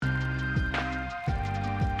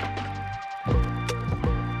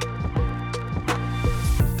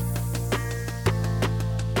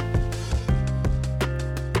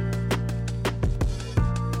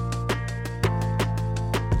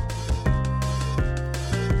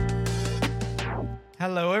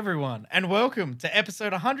Hello, everyone, and welcome to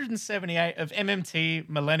episode 178 of MMT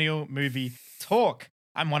Millennial Movie Talk.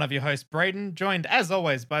 I'm one of your hosts, Braden, joined as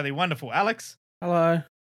always by the wonderful Alex, Hello.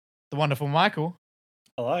 the wonderful Michael,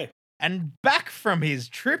 Hello. and back from his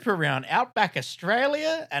trip around Outback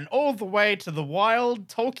Australia and all the way to the wild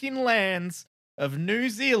Tolkien lands of New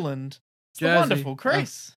Zealand, it's the Jersey. wonderful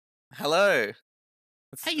Chris. Hello.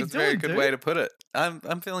 How you That's a very doing, good dude? way to put it. I'm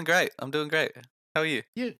feeling great. I'm doing great. How are you?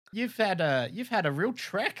 You've had a real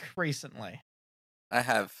trek recently. I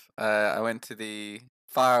have. I went to the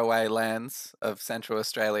faraway lands of Central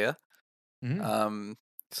Australia. Mm.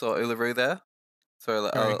 Saw Uluru there.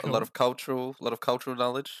 So Very a cool. lot of cultural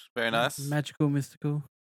knowledge. Very nice. Magical, mystical.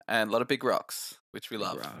 And a lot of big rocks, which we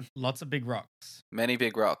love. Lots of big rocks. Many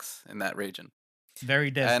big rocks in that region.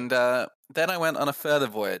 Very desert. And then I went on a further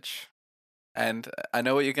voyage. And I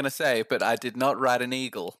know what you're going to say, but I did not ride an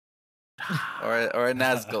eagle or a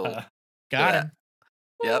Nazgul. Got yeah. him.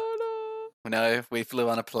 Yep. No, we flew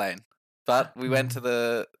on a plane, but we went to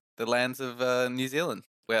the lands of New Zealand,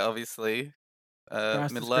 where obviously Grass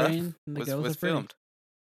is Middle Earth green and the was girls are pretty. filmed.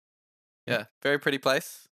 Yeah, very pretty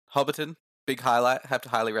place. Hobbiton, big highlight. Have to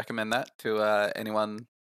highly recommend that to anyone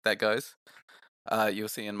that goes. You'll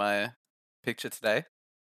see in my picture today.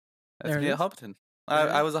 That's There it me at is. Hobbiton. There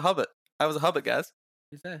it I is. was a hobbit. I was a hobbit, guys.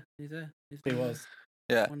 He's there. He's there. He was.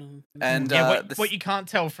 Yeah. One of them. And Yeah, this- what you can't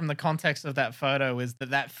tell from the context of that photo is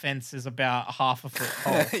that fence is about half a foot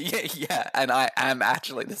tall. yeah, and I am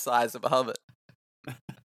actually the size of a hobbit.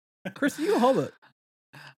 Chris, are you a hobbit?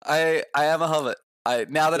 I am a hobbit.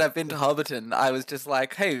 Now that I've been to Hobbiton, I was just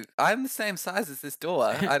like, hey, I'm the same size as this door.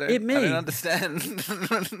 I don't It me. understand.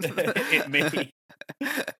 It me.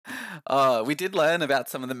 We did learn about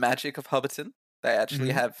some of the magic of Hobbiton. They actually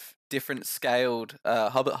Mhm. have different scaled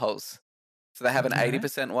hobbit holes. So they have an Okay.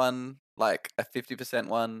 80% one, like a 50%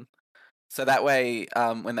 one. So that way,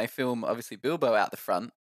 when they film obviously Bilbo out the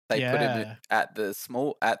front, they put him Yeah. at the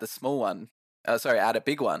small one. Sorry, at a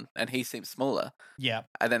big one, and he seems smaller. Yeah.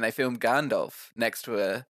 And then they filmed Gandalf next to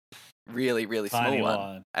a really, really Tiny small one.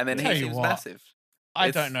 one. And then Tell he you seems what, massive. I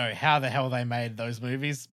It's- don't know how the hell they made those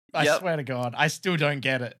movies. I Yep. swear to God, I still don't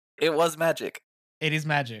get it. It was magic. It is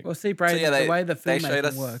magic. Well, see, Brady, yeah, the way the they showed filmmaking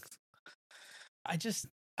us- works.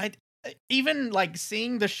 I even like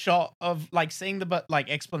seeing the shot of like seeing the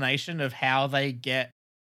explanation of how they get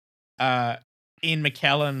Ian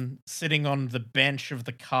McKellen sitting on the bench of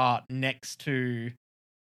the cart next to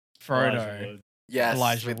Frodo. Elijah Wood. Yes,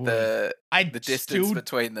 Elijah with Wood. the distance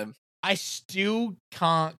between them. I still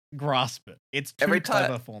can't grasp it. It's too Every time-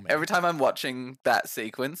 clever for me. Every time I'm watching that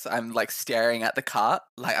sequence, I'm like staring at the cart.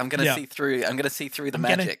 Like I'm gonna Yeah. see through. I'm gonna see through the I'm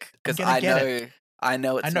gonna- magic because gonna I get know. I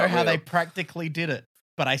know it's I know not how real. they practically did it,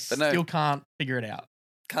 but I But no. still can't figure it out.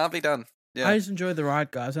 Can't be done. Yeah. I just enjoy the ride,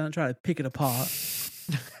 guys. I don't try to pick it apart.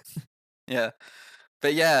 Yeah,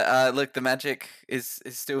 but yeah, look, the magic is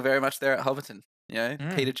still very much there at Hobbiton. You know,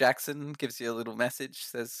 Mm. Peter Jackson gives you a little message,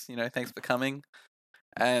 says, you know, thanks for coming,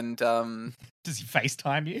 and Does he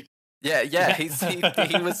FaceTime you? yeah, Yeah.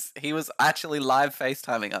 he was actually live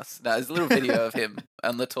FaceTiming us. No, there's a little video of him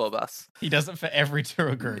on the tour bus. He does it for every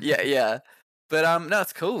tour group. Yeah. But no,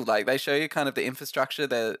 it's cool. Like they show you kind of the infrastructure,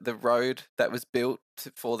 the road that was built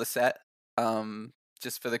for the set,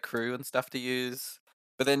 just for the crew and stuff to use.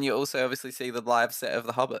 But then you also obviously see the live set of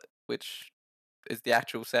The Hobbit, which is the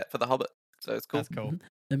actual set for The Hobbit. So it's cool. That's cool.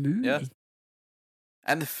 The movie. Yeah.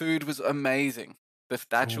 And the food was amazing. The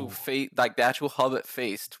actual Ooh. the actual Hobbit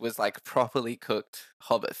feast was like properly cooked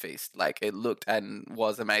Hobbit feast. Like it looked and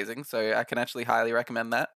was amazing. So I can actually highly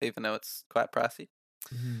recommend that, even though it's quite pricey.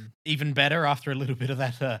 Even better after a little bit of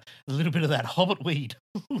that Hobbit weed.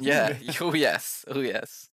 Yeah. Oh yes.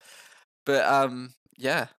 But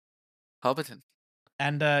yeah. Hobbiton.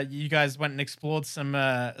 And you guys went and explored some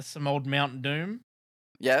old Mount Doom.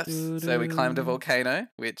 Yes. So we climbed a Doo-doo. volcano,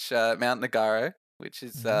 which Mount Nagaro, which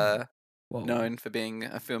is Whoa. known for being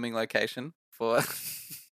a filming location for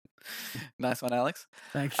nice one, Alex.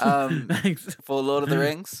 Thanks. Thanks. For Lord of the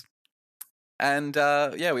Rings. And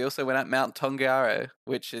yeah, we also went up Mount Tongariro,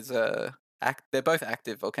 which is they're both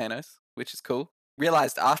active volcanoes, which is cool.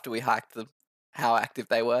 Realized after we hiked them how active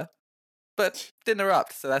they were, but didn't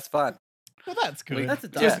erupt, so that's fine. Well, that's good. That's a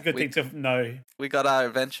Just Yeah, a good we- thing to know. We got our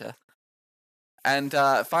adventure. And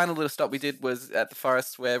final little stop we did was at the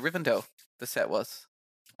forest where Rivendell, the set was.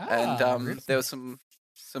 And really? there was some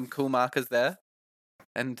cool markers there.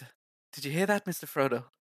 And did you hear that, Mr. Frodo?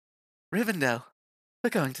 Rivendell, we're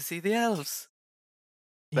going to see the elves.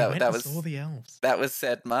 He that- went that and was- saw the elves. That was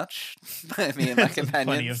said much by me and my companions.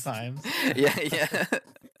 Plenty of times.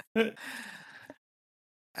 Yeah.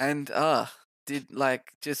 And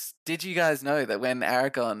did you guys know that when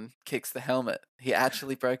Aragorn kicks the helmet, he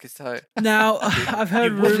actually broke his toe? Now, I've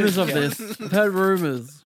heard It wasn't rumors of just- this. I've heard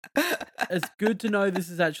rumors. It's good to know this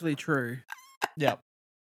is actually true. Yep.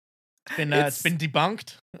 It's been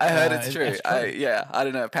debunked. I heard it's true. It's I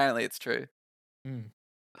don't know. Apparently, it's true.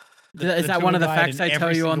 Is that one of the facts they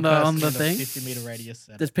tell you on the thing? 50-meter radius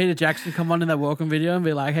set. Does Peter Jackson come on in that welcome video and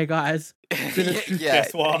be like, "Hey guys, yeah,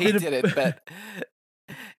 Guess what? he did it, but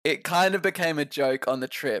it kind of became a joke on the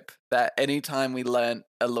trip that anytime we learnt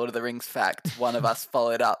a Lord of the Rings fact, one of us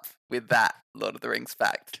followed up with that Lord of the Rings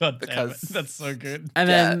fact. God damn it. That's so good. And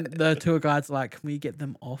Yeah. then the tour guide's like, "Can we get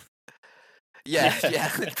them off?" Yeah,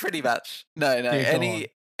 pretty much. No. Yeah, go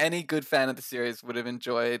Any good fan of the series would have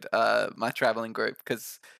enjoyed my traveling group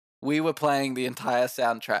because we were playing the entire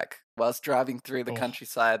soundtrack whilst driving through the Oh.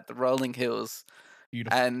 countryside, the rolling hills,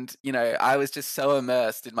 Beautiful. and I was just so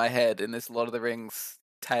immersed in my head in this Lord of the Rings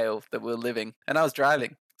tale that we were living, and I was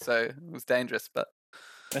driving, so it was dangerous, but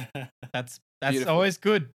That's Beautiful. always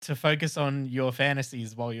good to focus on your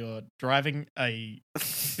fantasies while you're driving a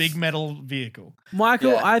big metal vehicle.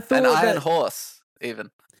 Michael, yeah. I thought an iron that horse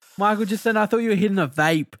even. Michael just said I thought you were hitting a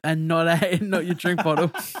vape and not your drink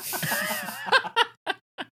bottle.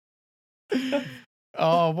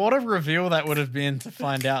 Oh, what a reveal that would have been to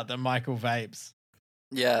find out that Michael vapes.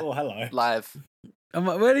 Yeah, Oh, hello. live. I'm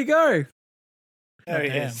like, where'd he go? There he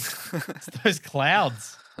Goddamn. is. It's those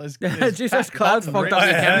clouds. Those Jesus, fat clouds cotton fucked up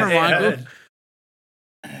your rips- camera,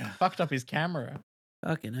 Michael. Fucked up his camera.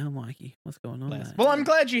 Fucking hell, Mikey, what's going on? Bless. Mate? Well, I'm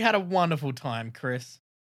glad you had a wonderful time, Chris.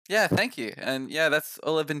 Yeah, thank you. And yeah, that's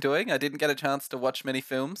all I've been doing. I didn't get a chance to watch many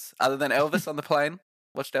films other than Elvis on the plane.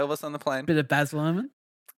 Watched Elvis on the plane. Bit of Baz Luhrmann.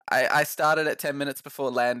 I started at 10 minutes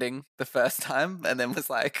before landing the first time and then was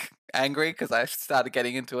like angry because I started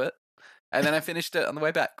getting into it. And then I finished it on the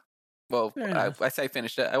way back. Well, Very nice. I say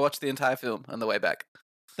finished it. I watched the entire film on the way back.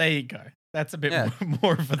 There you go. That's a bit Yeah.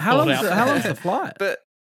 more of a How thought long's out. how long's the flight? But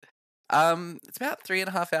it's about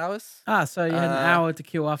 3.5 hours. So you had an Uh, hour to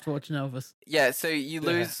kill after watching Elvis. Yeah, so you Yeah.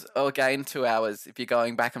 lose or gain 2 hours if you're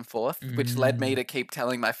going back and forth, which led me to keep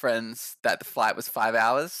telling my friends that the flight was 5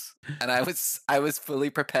 hours, and I was fully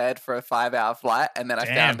prepared for a 5-hour flight, and then I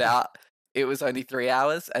found Damn. out it was only 3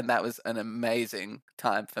 hours, and that was an amazing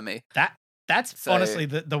time for me. That's So- honestly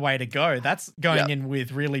the way to go. That's going Yep. in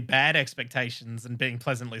with really bad expectations and being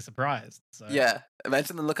pleasantly surprised. So. Yeah,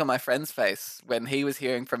 imagine the look on my friend's face when he was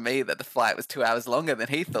hearing from me that the flight was 2 hours longer than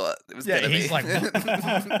he thought it was Yeah, going to be. he's like,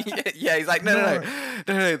 yeah, he's like, no,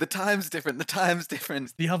 No. the time's different. The time's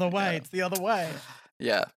different. The other way. Yeah. It's the other way.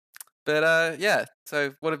 Yeah, but yeah.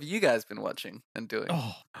 So, what have you guys been watching and doing?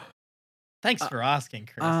 Oh, thanks for asking,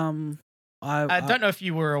 Chris. I I don't know if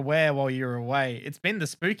you were aware while you were away. It's been the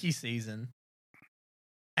spooky season.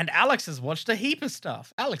 And Alex has watched a heap of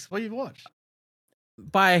stuff. Alex, what have you watched?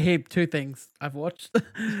 by a heap. Two things I've watched.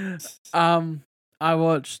 I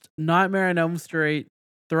watched Nightmare on Elm Street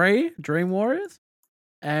 3, Dream Warriors,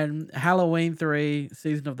 and Halloween 3,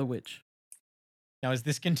 Season of the Witch. Now, is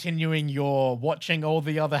this continuing your watching all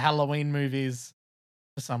the other Halloween movies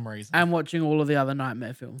for some reason? And watching all of the other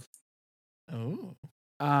Nightmare films. Oh.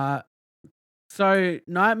 So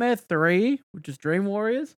Nightmare 3, which is Dream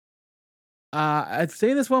Warriors. I've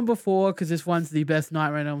seen this one before because this one's the best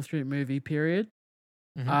Nightmare on Elm Street movie, period.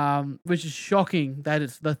 Which is shocking that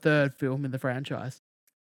it's the third film in the franchise.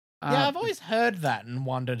 Yeah, I've always heard that and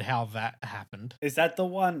wondered how that happened. Is that the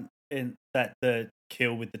one in that the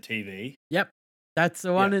kill with the TV? That's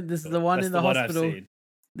the one. Yeah, This is the one That's in the one I've hospital. seen.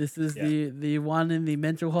 This is Yeah. the one in the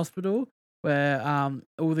mental hospital where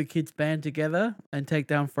all the kids band together and take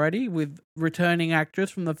down Freddy with returning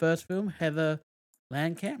actress from the first film, Heather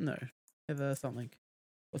Langenkamp. No, Heather something.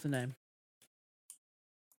 What's her name?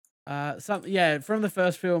 From the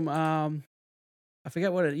first film. I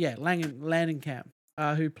forget what it. Yeah, Langenkamp.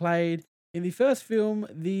 Who played in the first film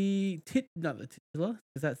the titular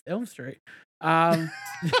because that's Elm Street.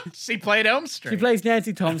 She played Elm Street. She plays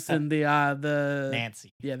Nancy Thompson, the Nancy.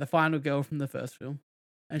 yeah, the final girl from the first film.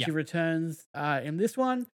 And she Yeah. returns in this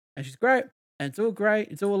one, and she's great. And it's all great.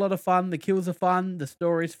 It's all a lot of fun. The kills are fun. The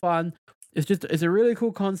story's fun. It's a really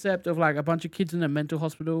cool concept of like a bunch of kids in a mental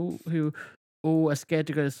hospital who all are scared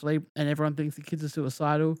to go to sleep, and everyone thinks the kids are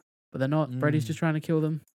suicidal, but they're not. Freddy's just trying to kill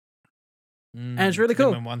them. And it's really Then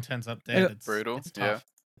cool. when one turns up Yeah. dead, it's Brutal, It's yeah. tough.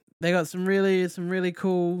 They got some really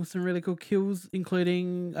cool kills,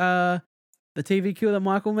 including the TV kill that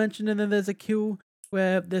Michael mentioned, and then there's a kill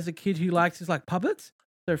where there's a kid who likes his like puppets.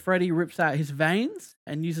 So Freddy rips out his veins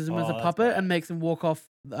and uses them as a Oh, that's puppet bad. and makes him walk off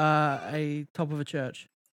a top of a church.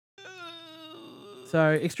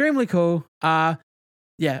 So extremely cool.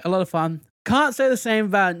 Yeah, a lot of fun. Can't say the same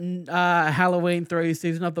about Halloween 3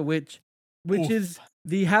 Season of the Witch, which Oof. is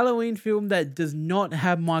the Halloween film that does not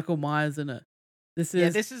have Michael Myers in it. This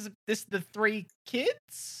is this is the 3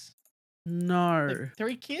 kids. no, The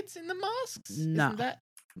 3 kids in the masks. No. Isn't that?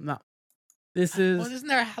 no. This is Well, isn't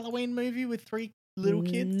there a Halloween movie with 3 little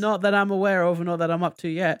kids? not that I'm aware of, or not that I'm up to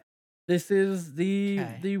yet. This is the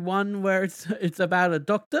Okay. one where it's about a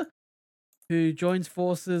doctor who joins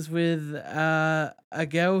forces with a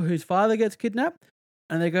girl whose father gets kidnapped,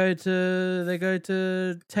 and they go to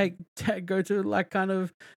like kind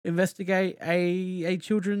of investigate a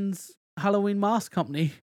children's Halloween mask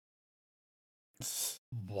company.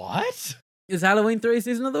 What? Is Halloween 3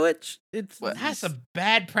 Season of the Witch? What? That's a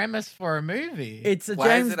bad premise for a movie. It's a Why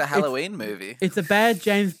James. is it a Halloween movie? It's a bad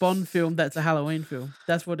James Bond film that's a Halloween film.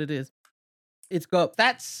 That's what it is. It's got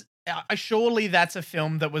That's surely that's a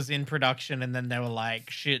film that was in production, and then they were like,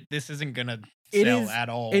 "Shit, this isn't gonna It sell is- at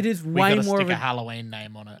all." it is We way gotta more stick of a a- Halloween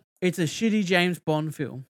name on it. it's a shitty James Bond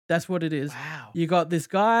film. That's what it is. Wow. You got this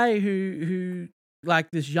guy who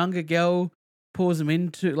like this younger girl pulls him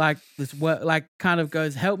into like this work, like kind of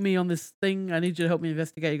goes, "Help me on this thing. I need you to help me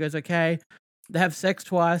investigate." He goes, "Okay." They have sex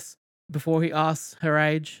twice before he asks her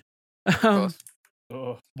age. Of course.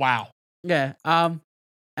 Oh, Wow. Yeah. And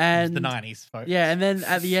And the 90s, folks. yeah, and then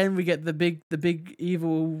at the end we get the big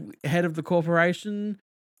evil head of the corporation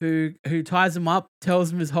who ties him up,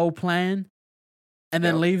 tells him his whole plan, and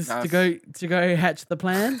then Yep, leaves nice. to go hatch the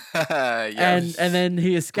plan. Yes. And then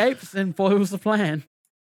he escapes and foils the plan.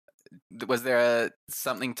 Was there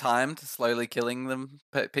something timed slowly killing them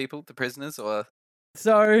people, the prisoners, or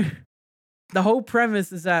So the whole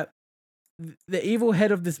premise is that the evil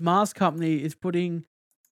head of this mask company is putting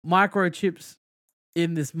microchips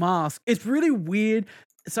in this mask. It's really weird.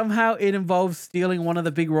 Somehow it involves stealing one of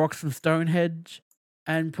the big rocks from Stonehenge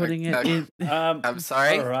and putting it Okay. in I'm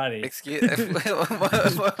sorry? Alrighty. Excuse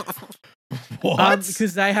What?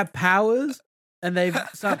 because they have powers and they've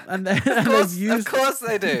and of they've course, used of course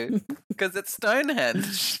they do, because it's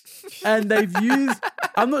Stonehenge. and they've used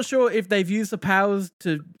I'm not sure if they've used the powers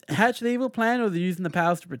to hatch the evil plan or they're using the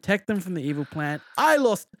powers to protect them from the evil plan.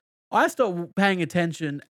 I stopped paying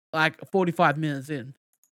attention like 45 minutes in.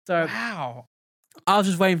 So Wow. I was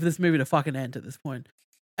just waiting for this movie to fucking end at this point.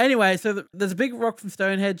 Anyway, so there's a big rock from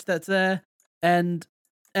Stonehenge that's there, and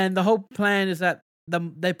the whole plan is that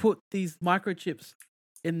they put these microchips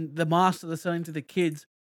in the mask that they're selling to the kids,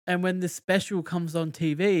 and when this special comes on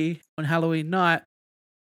TV on Halloween night,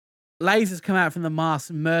 lasers come out from the mask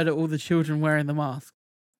and murder all the children wearing the mask.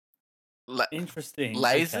 Interesting.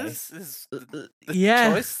 Lasers is the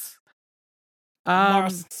Yeah. choice.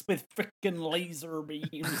 Masks with freaking laser beams.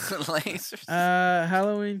 Lasers.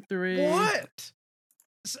 Halloween 3. What?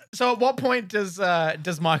 So at what point does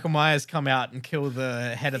Michael Myers come out and kill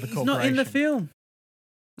the head of the He's corporation? not in the film.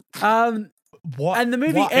 What? And the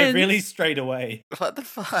movie What? ends. Really straight away. What the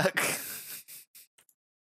fuck?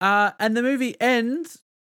 And the movie ends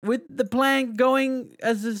with the plan going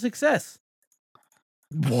as a success.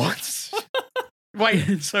 What?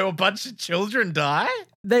 Wait, so a bunch of children die?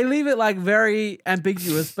 They leave it like very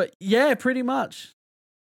ambiguous, but yeah, pretty much.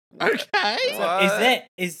 Okay. What?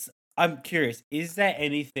 I'm curious, is there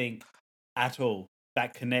anything at all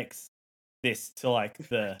that connects this to like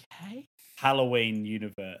the Okay. Halloween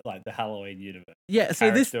universe, like the Halloween universe? Yeah, so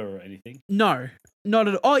this Character or anything? no, not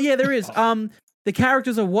at all. Oh yeah, there is. The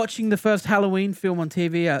characters are watching the first Halloween film on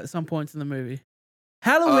TV at some points in the movie.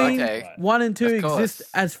 Halloween Oh, okay. 1 and 2 Of exist course.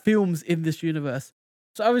 as films in this universe.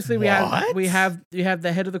 So obviously we What? have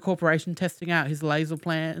the head of the corporation testing out his laser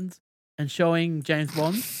plans and showing James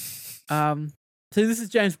Bond. So this is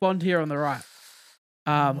James Bond here on the right.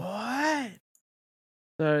 What?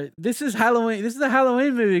 So this is Halloween. This is a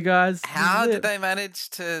Halloween movie, guys. How This is did it. they manage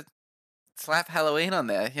to slap Halloween on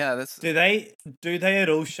there? Yeah, that's Do they at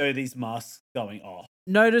all show these masks going off?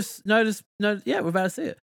 Notice. Yeah, we're about to see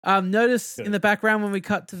it. Notice Good. in the background when we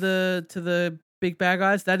cut to the big bad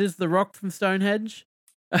guys, that is the Rock from Stonehenge.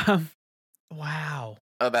 Wow.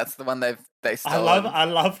 oh, that's the one they I stole.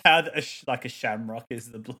 love how like a shamrock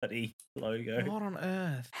is the bloody logo. What on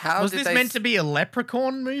earth? How Was did this they meant to be a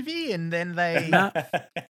leprechaun movie and then they No.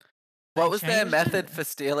 What was their changed method it? for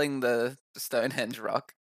stealing the Stonehenge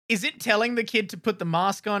rock? Is it telling the kid to put the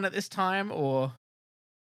mask on at this time or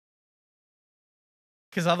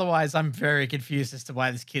because otherwise I'm very confused as to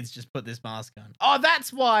why this kid's just put this mask on. Oh,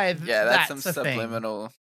 that's why Yeah, that's some a thing.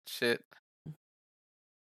 subliminal shit.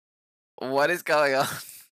 What is going on?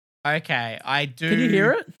 Okay, I do Can you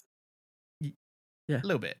hear it? a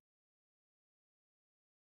little bit.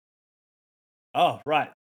 Oh, right.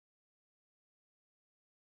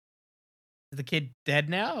 Is the kid dead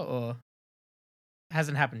now or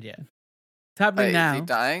hasn't happened yet. It's happening Wait, is he now.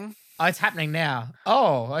 dying? Oh, it's happening now.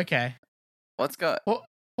 Oh, okay. What's got?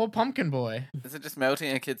 Poor pumpkin boy. Is it just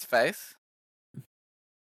melting a kid's face?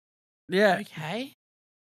 Yeah. Okay.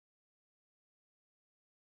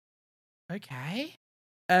 Okay.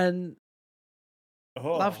 And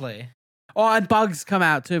Oh. Lovely. and bugs come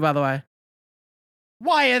out too, by the way.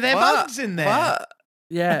 Why are there What? bugs in there? What?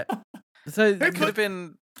 Yeah. So Who It could have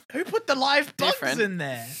been. Who put the live bugs Different. in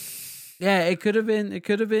there? yeah, it could have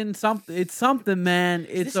been something. It's something, man.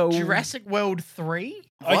 Is It's this a Jurassic World 3?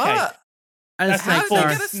 Okay. What? and a That's snake. a full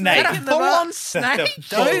Sorry. get a snake. snake Is in that the a full-on mask? snake? That's a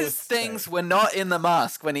full Those snake. things were not in the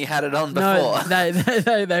mask when he had it on before. No,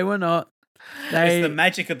 they were not. They, It's the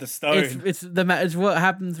magic of the stone. it's what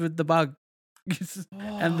happens with the bug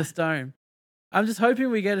and the stone. I'm just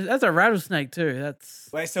hoping we get it. That's a rattlesnake too. That's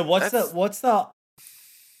Wait, so what That's- was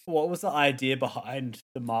the idea behind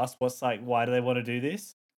the mask? Why do they want to do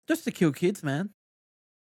this? just to kill kids, man.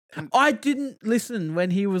 And- I didn't listen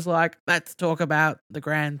when he was like, "Let's talk about the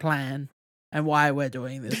grand plan and why we're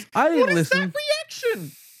doing this." I didn't What is listen. that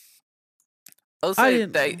reaction? Also, I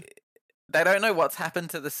didn't- they don't know what's happened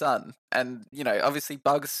to the son, and obviously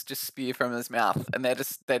bugs just spew from his mouth, and they're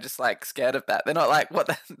just like scared of that. They're not like, what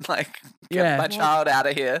the like, get Yeah. my What child out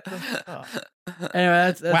of here. Anyway,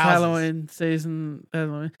 that's Wowzers. Halloween season.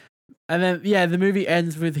 Halloween. And then the movie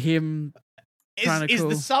ends with him. Kinda Is cool.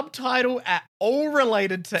 the subtitle at all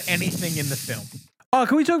related to anything in the film? Oh,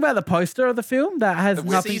 can we talk about the poster of the film that has The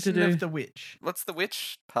nothing to Season do? of the Witch. What's the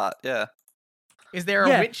witch part? Yeah, Is there a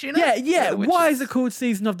yeah, witch in it? yeah, Where yeah. are the Why is witches? it called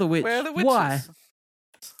Season of the Witch? where are the witches? Why?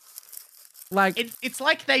 Like, It's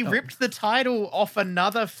like they Oh. ripped the title off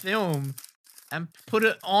another film and put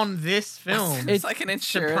it on this film It's like an to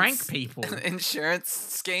insurance prank people. insurance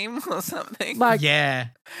scheme or something. like Yeah.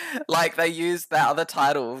 Like they used that other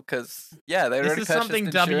title because they This already is purchased something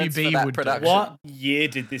insurance for WB that would do. production. What year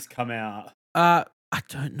did this come out? I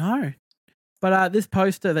don't know, but this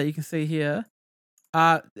poster that you can see here,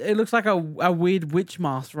 it looks like a weird witch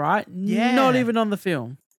mask, right? Yeah. Not even on the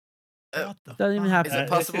film. What the Doesn't even fuck? happen. Is it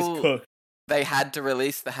This is possible- cooked. They had to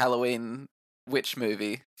release the Halloween witch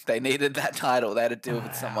movie. They needed that title. They had to deal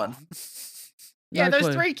with someone. Yeah, No those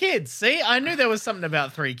clue. 3 kids. See, I knew there was something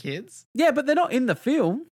about 3 kids. Yeah, but they're not in the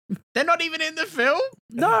film. They're not even in the film.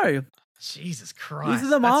 No, Jesus Christ. these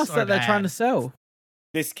are the that's masks so that they're trying to bad. sell.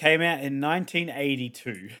 This came out in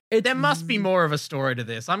 1982. There must be more of a story to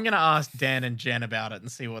this. I'm going to ask Dan and Jen about it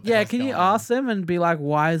and see what the Yeah, hell's can you going on. ask them and be like,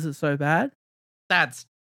 "Why is it so bad?" That's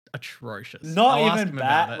atrocious. Not I'll ask even them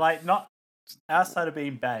about bad. it. Like, not outside of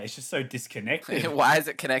being bad. It's just so disconnected. Why is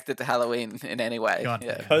it connected to Halloween in any way? God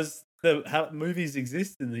yeah. damn. Because the movies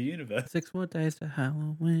exist in the universe. 6 more days to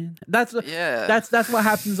Halloween. That's Yeah. that's what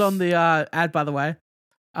happens on the ad, by the way.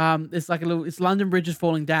 It's like it's London Bridge is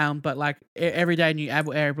falling down, but like every day new ad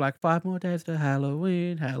will air like 5 more days to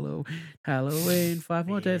Halloween, Halloween, 5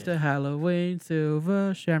 more days to Halloween,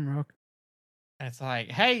 Silver Shamrock. And it's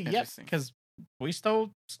like, hey, yep, Interesting. because we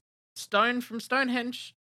stole stone from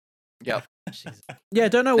Stonehenge. Yep. Jesus, Yeah,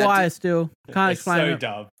 don't know That why. did- Still can't It's explain so it.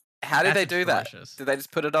 dumb. How did that's they do that? atrocious. Did they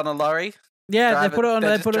just put it on a lorry? Yeah, Drive they put it on. They're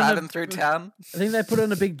They just put it on. driving through town. I think they put it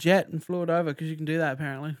on a big jet and flew it over because you can do that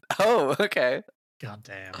apparently. Oh, okay. God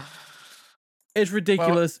damn. It's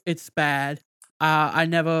ridiculous. It's bad. I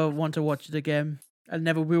never want to watch it again. I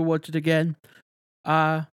never will watch it again.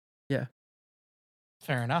 Fair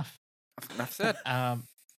enough. Enough said.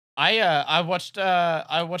 I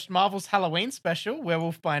watched Marvel's Halloween special,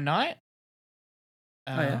 Werewolf by Night.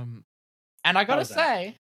 yeah. And I gotta was that?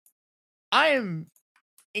 say, I am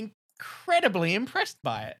incredibly impressed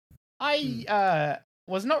by it. I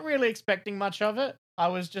was not really expecting much of it. I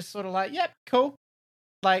was just sort of like, yep, cool.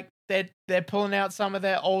 Like they're pulling out some of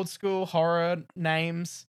their old school horror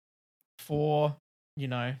names for,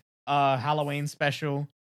 Halloween special.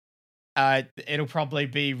 It'll probably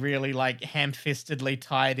be really like ham-fistedly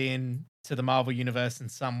tied in to the Marvel universe in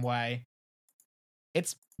some way.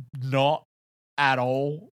 It's not at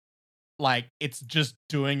all like it's just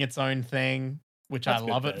doing its own thing, which That's I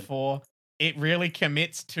good love it then. for. It really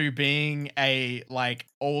commits to being a like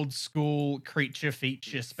old school creature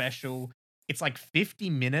feature special. It's like 50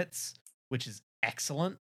 minutes, which is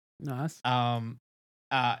excellent. Nice.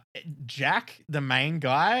 Jack, the main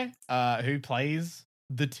guy, who plays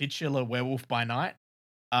the titular Werewolf by Night,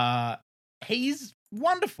 he's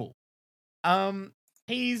wonderful.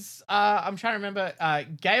 He's I'm trying to remember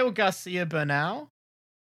Gail Garcia Bernal.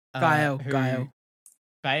 Gael.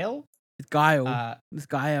 Bale? It's Guile. Uh It's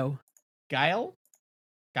Guile. Gail?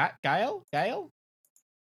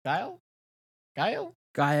 Gail?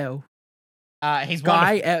 Guile. He's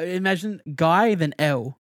Guy. wonderful. Imagine Guy then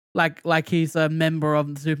L. like he's a member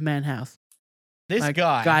of the Superman house. This Like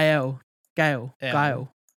guy, Gael. Yeah.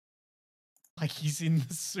 like he's in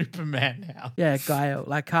the Superman house. Yeah, Gael.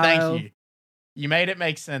 Like Kyle. Thank you. You made it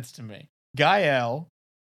make sense to me. Gael,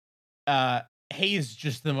 he is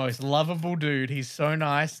just the most lovable dude. He's so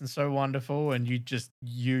nice and so wonderful, and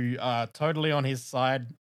you are totally on his side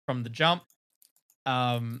from the jump.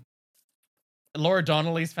 Laura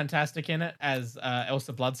Donnelly's fantastic in it as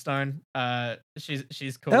Elsa Bloodstone.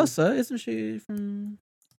 She's cool. Elsa, isn't she from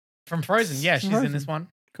From Frozen. Yeah, she's in this one.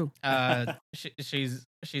 Cool.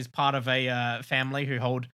 She's part of a family who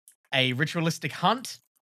hold a ritualistic hunt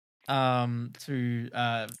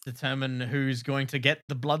to determine who's going to get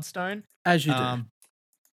the Bloodstone. As you do.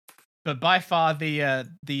 But by far the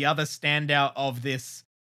other standout of this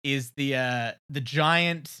is the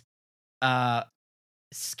giant,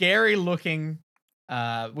 scary looking,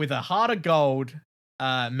 with a heart of gold,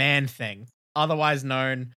 man thing, otherwise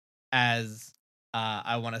known as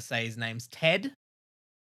I want to say his name's Ted.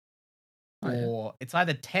 Oh, yeah. Or it's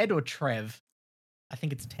either Ted or Trev. I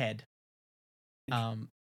think it's Ted.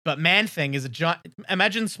 But Man Thing is a giant.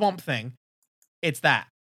 Imagine Swamp Thing. It's that.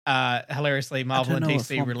 Hilariously, Marvel and know what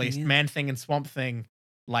DC Swamp released Thing is. Man Thing and Swamp Thing,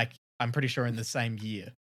 like I'm pretty sure in the same year.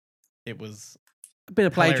 It was, A bit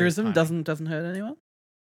of hilarious plagiarism timing. doesn't hurt anyone.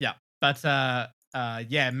 but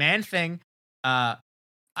yeah, Man Thing.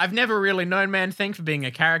 I've never really known Man Thing for being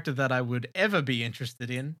a character that I would ever be interested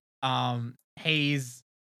in. He's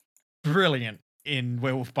brilliant in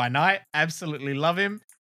Werewolf by Night. Absolutely love him.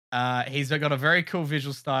 He's got a very cool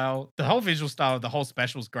visual style. The whole visual style of the whole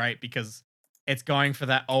special is great because it's going for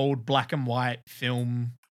that old black and white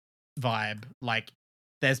film vibe. Like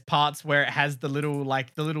there's parts where it has the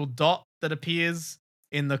little dot that appears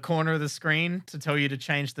in the corner of the screen to tell you to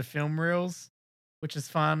change the film reels, which is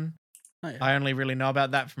fun. Oh, yeah. I only really know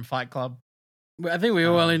about that from Fight Club. I think we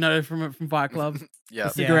all only know it from Fight Club. Yeah.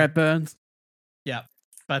 Cigarette burns. Yeah.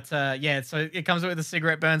 But yeah, so it comes with the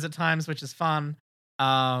cigarette burns at times, which is fun.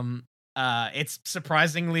 It's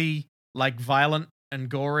surprisingly like violent and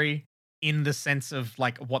gory in the sense of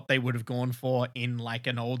like what they would have gone for in like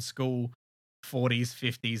an old school 40s,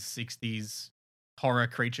 50s, 60s horror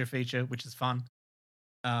creature feature, which is fun.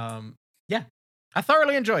 Yeah, I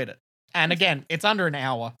thoroughly enjoyed it. And again, it's under an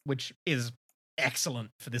hour, which is excellent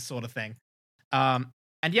for this sort of thing. And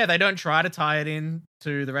yeah, they don't try to tie it in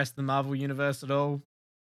to the rest of the Marvel universe at all.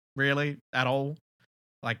 Really, at all.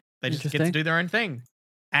 Like, they just get to Interesting. do their own thing.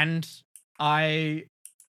 And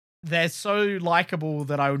they're so likable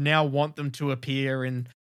that I now want them to appear in,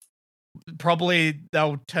 probably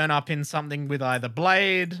they'll turn up in something with either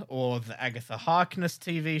Blade or the Agatha Harkness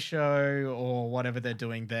TV show or whatever they're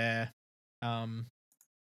doing there.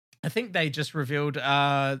 I think they just revealed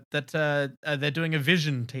that they're doing a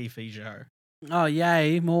Vision TV show. Oh,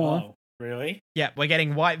 yay, more. Oh, really? Yeah, we're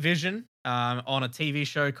getting White Vision on a TV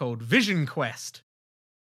show called Vision Quest.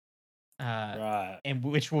 Right. And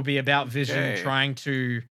which will be about Vision Okay. trying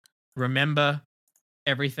to remember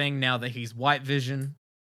everything now that he's White Vision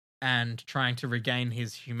and trying to regain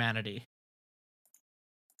his humanity.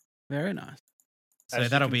 Very nice. So As you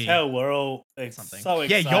that'll can be tell, we're all something. so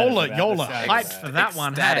Yeah, excited. y'all are about y'all the are sound hyped of that. for that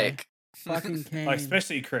one. Hey, Ecstatic. Fucking Kane. Like,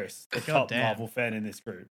 especially Chris, the God top damn. Marvel fan in this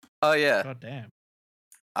group. Oh yeah. God damn.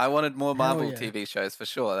 I wanted more Hell Marvel yeah. TV shows for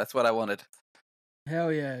sure. That's what I wanted.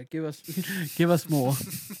 Hell yeah. Give us more.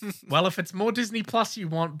 Well, if it's more Disney Plus you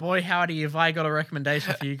want, boy howdy, have I got a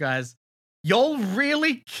recommendation for you guys. Y'all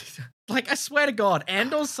really, like, I swear to God,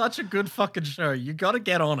 Andor's such a good fucking show. You got to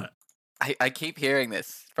get on it. I keep hearing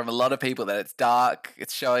this from a lot of people that it's dark.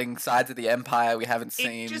 It's showing sides of the Empire we haven't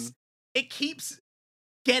seen. It keeps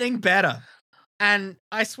getting better. And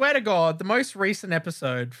I swear to God, the most recent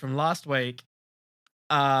episode from last week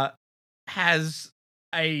has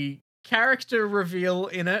a character reveal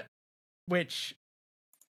in it, which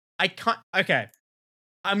I can't. Okay.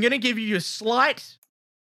 I'm going to give you a slight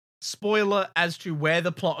spoiler as to where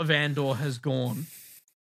the plot of Andor has gone,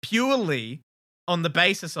 purely on the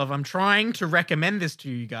basis of I'm trying to recommend this to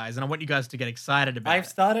you guys, and I want you guys to get excited about I've it.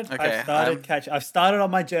 started. Okay, I've started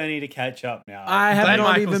on my journey to catch up now. I have Glad not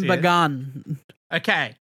Michael's even here. begun.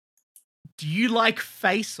 Okay. Do you like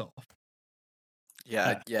Face Off?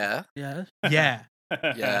 yeah, yeah, Yes. Yeah.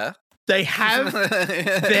 yeah. They have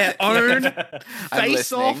their own I'm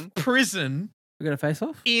Face Off listening. prison We're going to face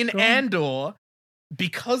off? in Go on. Andor.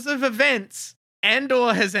 Because of events,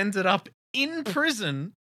 Andor has ended up in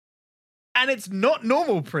prison, and it's not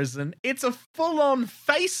normal prison. It's a full-on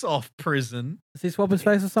face-off prison. Does he swap his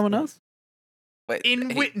face with someone else? Wait,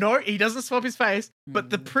 No, he doesn't swap his face, but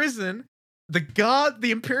the prison, the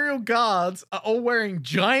Imperial guards are all wearing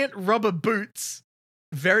giant rubber boots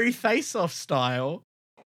very Face-Off style.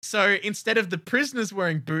 So instead of the prisoners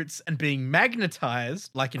wearing boots and being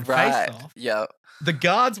magnetized like in Right. Face-Off, Yeah. the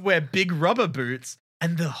guards wear big rubber boots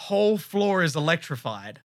and the whole floor is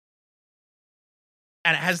electrified.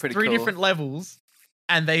 And it has Pretty three cool. different levels.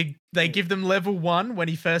 And they give them level 1 when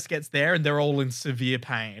he first gets there, and they're all in severe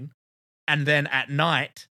pain. And then at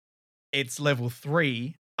night, it's level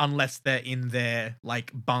 3, unless they're in their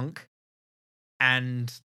like bunk,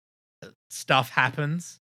 and stuff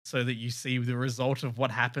happens, so that you see the result of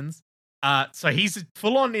what happens. So he's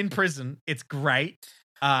full on in prison. It's great.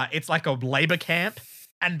 It's like a labor camp,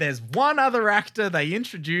 and there's one other actor they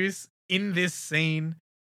introduce in this scene,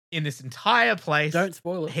 in this entire place. Don't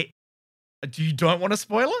spoil it. You don't want to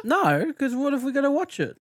spoil it? No, because what if we're going to watch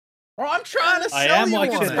it? Well, I'm trying to I sell am you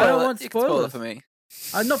watching on it. it. I don't want You can spoil it spoilers.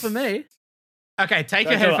 for me. Not for me. Okay, take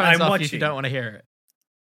your Don't do it. headphones I'm off if you watching. don't want to hear it.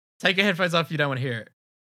 Take your headphones off if you don't want to hear it.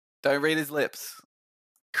 Don't read his lips.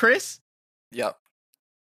 Chris, Yep.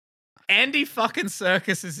 Andy fucking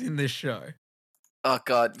Serkis is in this show. Oh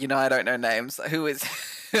god, I don't know names. Who is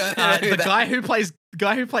I don't know who The that- guy who plays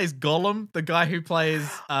Gollum, the guy who plays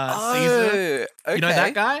Caesar. Oh, okay. You know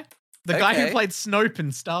that guy? The guy who Okay. played Snope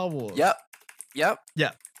in Star Wars. Yep.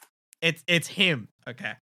 It's him.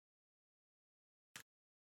 Okay.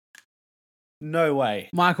 No way.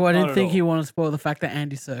 Michael, I Not didn't at think all. you want to spoil the fact that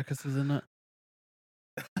Andy Serkis was in it.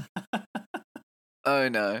 Oh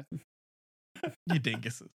no. You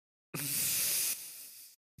dinguses.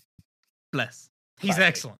 Bless. He's Classic.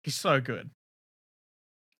 excellent. He's so good.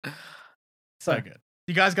 So So, good.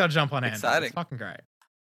 You guys got to jump on Andy. Exciting. It's fucking great.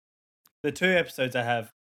 The 2 episodes I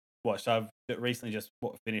have watched, I've recently just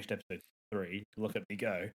finished episode 3. Look at me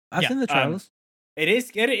go. I've yeah, seen the trailers. It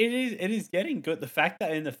is getting good. The fact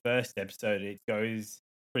that in the first episode it goes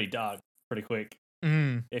pretty dark, pretty quick.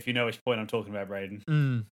 Mm. If you know which point I'm talking about, Braden.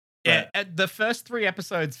 Mm. Yeah, the first 3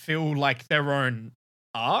 episodes feel like their own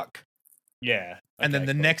arc, Yeah. and then okay,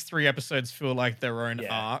 the cool. next 3 episodes feel like their own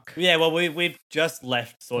Yeah. arc. Yeah, well, we've just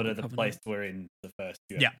left sort of the Covenant. place we're in the first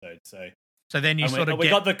few Yeah. episodes. So So then you and sort of we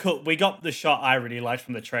get got the shot I really liked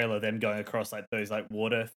from the trailer, them going across like those like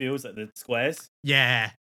water fields, like the squares.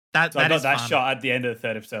 yeah. That So I that got is that fun. shot at the end of the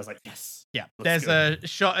 3rd episode. I was like, yes. Yeah, Looks there's a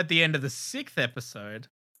shot at the end of the 6th episode,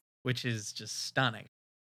 which is just stunning.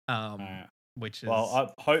 Which is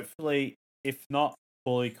Well, hopefully, if not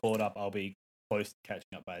fully caught up, I'll be close to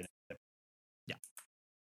catching up by the next episode.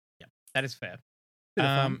 that is fair. Bit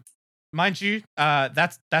of fun. Mind you,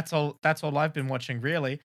 that's all I've been watching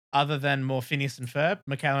really, other than more Phineas and Ferb.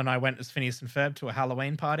 Michaela and I went as Phineas and Ferb to a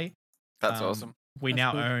Halloween party. That's Um, awesome. We That's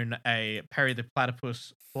now cool. own a Perry the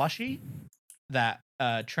Platypus plushie that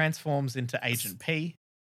transforms into Agent P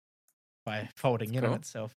by folding in on Cool.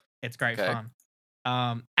 itself. It's great Okay.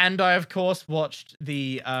 fun. And I of course watched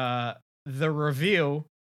the reveal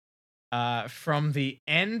from the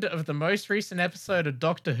end of the most recent episode of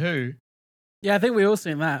Doctor Who. Yeah, I think we all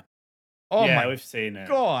seen that. Oh yeah, my we've seen it.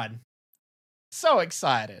 god. So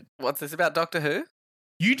excited. What's this about Doctor Who?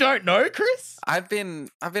 You don't know, Chris? I've been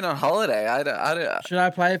on holiday. I don't Should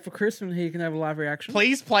I play it for Chris and he can have a live reaction?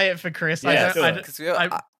 Please play it for Chris. Yeah, do it. because this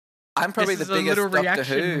I'm probably the is a biggest little Doctor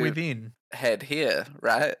reaction Who within. head here,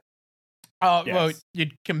 right? Oh, well, Yes.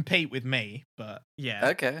 you'd compete with me, but yeah.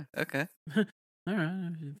 Okay. All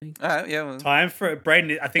right. If you think. All right. Yeah. Well, Time for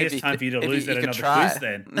Braden. I think If it's you time for you to if lose you at could another try. quiz.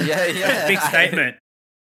 Then Yeah. big statement.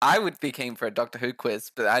 I would be keen for a Doctor Who quiz,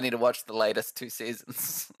 but I need to watch the latest 2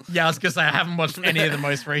 seasons. Yeah, I was gonna say I haven't watched any of the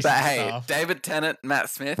most recent But hey, stuff. David Tennant, Matt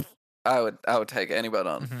Smith, I would take anyone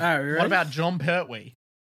on. Mhm. All right, we ready? What about John Pertwee?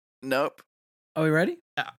 Nope. Are we ready?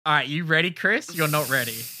 All right, you ready, Chris? You're not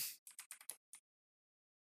ready.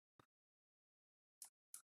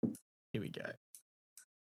 Here we go.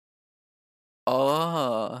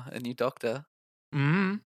 Oh, a new Doctor.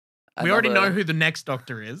 We already know who the next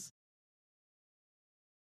Doctor is.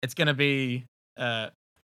 It's gonna be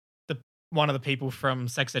one of the people from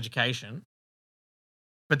Sex Education.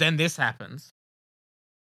 But then this happens.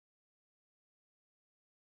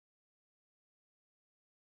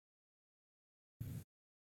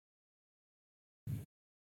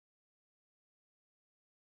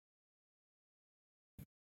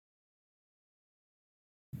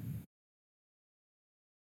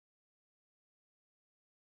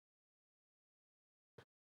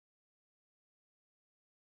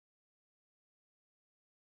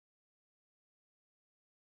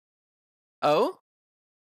 Oh?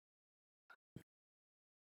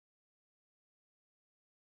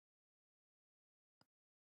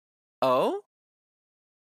 Oh?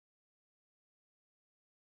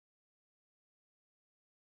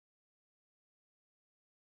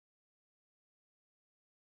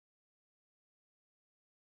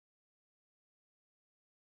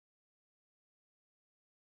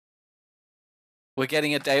 We're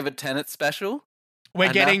getting a David Tennant special. We're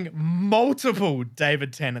And getting multiple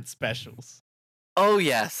David Tennant specials. Oh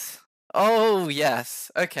yes. Oh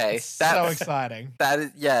yes. Okay. It's so exciting. That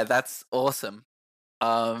is that's awesome.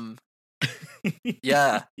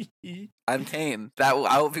 Yeah, I'm keen. I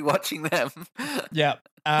will be watching them. Yeah.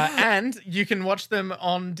 And you can watch them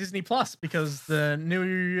on Disney Plus because the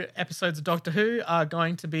new episodes of Doctor Who are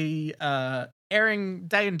going to be airing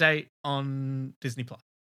day and date on Disney Plus.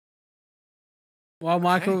 Well,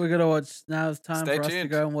 Michael, Okay. we're gonna watch. Now it's time Stay for us to tuned.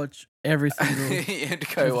 go and watch every single You had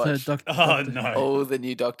to go episode watch Doctor no. Who. all the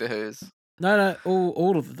new Doctor Who's. No,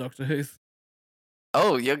 all of the Doctor Who's.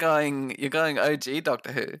 Oh, you're going OG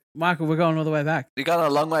Doctor Who. Michael, we're going all the way back. You're going a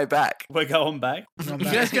long way back. We're going back. We're going You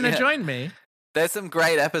back. guys gonna Yeah. join me? There's some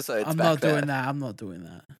great episodes. I'm back not there. doing that. I'm not doing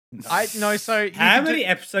that. I no. So you How could many do-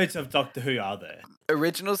 episodes of Doctor Who are there?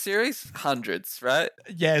 Original series, hundreds, right?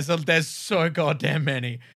 Yeah, so there's so goddamn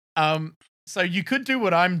many. So you could do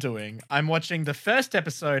what I'm doing. I'm watching the first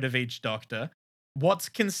episode of each Doctor. What's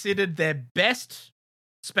considered their best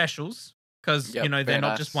specials, because Yep, they're very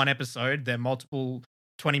not just nice. one episode; they're multiple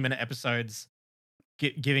 20-minute episodes,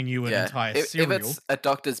 giving you an Yeah. entire If serial. it's a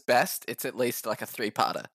Doctor's best, it's at least like a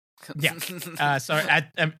 3-parter. Yeah. So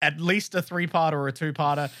at least a 3-parter or a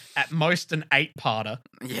 2-parter, at most an 8-parter.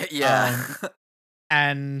 yeah.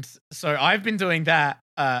 And so I've been doing that.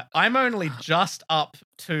 I'm only just up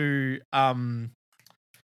to Tom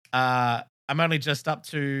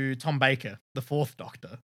Baker, the 4th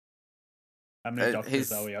Doctor. How many Uh, Doctors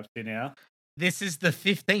he's- are we up to now? This is the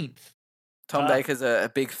 15th. Tom Ah. Baker's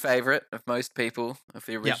a big favorite of most people of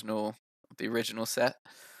the original set.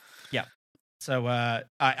 So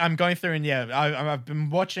I'm going through and I've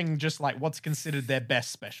been watching just like what's considered their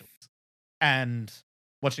best specials, and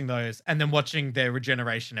watching those, and then watching their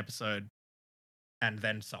regeneration episode, and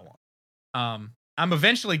then so on. I'm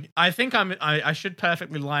eventually. I think I should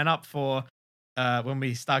perfectly line up for when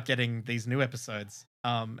we start getting these new episodes.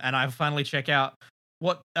 And I finally check out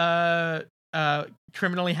what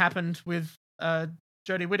criminally happened with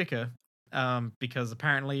Jodie Whittaker. Because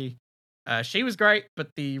apparently she was great, but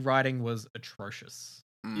the writing was atrocious.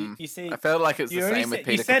 Mm. You see, I felt like it was you the already same with said-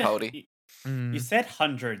 you Peter said- Capaldi. Mm. You said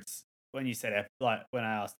hundreds when you said when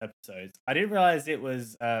I asked episodes. I didn't realize it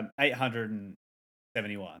was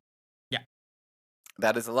 871.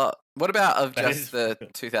 That is a lot. What about of That is just the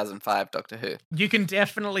 2005 Doctor Who? You can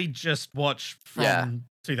definitely just watch from Yeah.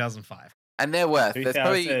 2005. And they're worth. There's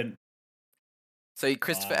probably 2000. so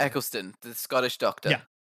Christopher Wow. Eccleston, the Scottish Doctor. Yeah.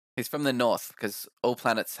 He's from the north because all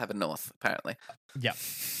planets have a north, apparently. Yeah.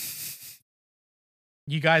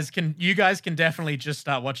 You guys can definitely just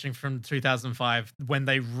start watching from 2005 when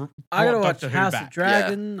they I gotta brought watch Doctor Who House back. of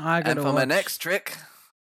Dragon. I And gotta for watch. my next trick,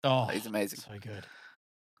 Oh, he's amazing. So good.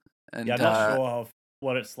 And Yeah, I'm not sure of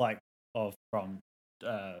what it's like from.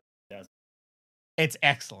 It's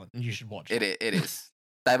excellent, and you should watch it. it is.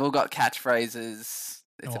 They've all got catchphrases.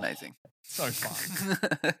 It's Oh, amazing. So fun.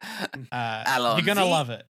 Alonzi. You're gonna love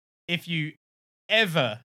it if you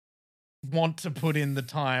ever want to put in the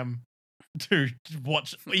time to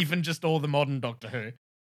watch even just all the modern Doctor Who.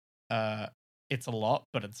 It's a lot,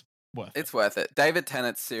 but it's worth It's it. worth it. David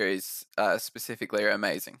Tennant's series specifically are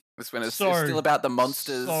amazing. This one is So- still about the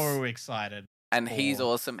monsters, So excited and he's for-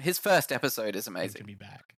 awesome. His first episode is to amazing. be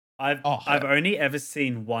back. I've Oh, only ever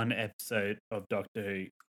seen one episode of Doctor Who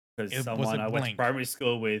because It was someone a I went to blink. primary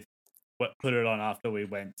school with put it on after we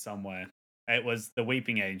went somewhere. It was the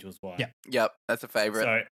Weeping Angels one. Yeah. Yep, that's a favorite.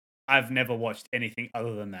 So I've never watched anything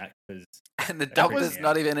other than that because And the That Doctor's was-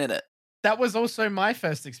 not even in it. That was also my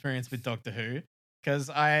first experience with Doctor Who,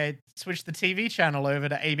 because I switched the TV channel over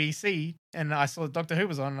to ABC and I saw Doctor Who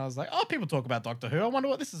was on, and I was like, oh, people talk about Doctor Who. I wonder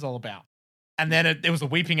what this is all about. And then there was a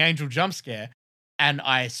Weeping Angel jump scare, and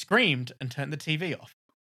I screamed and turned the TV off.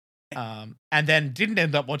 And then didn't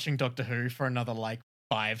end up watching Doctor Who for another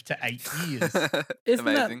 5 to 8 years. Isn't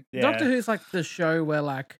amazing. Yeah. Doctor Who's like the show where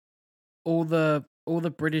all the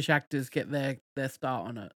British actors get their start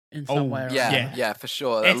on it in some Oh, way. Or Yeah, another. yeah, for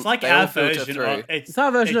sure. it's like They all our filter version through. of It's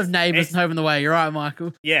our version of Neighbours it's- and Home and Away. You're right,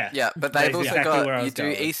 Michael. Yeah, Yeah, but That's they've also exactly where I got you was do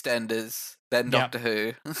going. EastEnders, then Yep. Doctor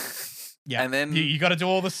Who. Yeah, And then you got to do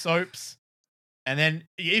all the soaps, and then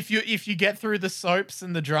if you get through the soaps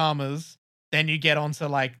and the dramas, then you get onto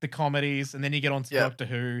the comedies, and then you get onto Yep. Doctor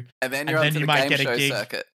Who. and then and you're then onto you the might game get a show gig.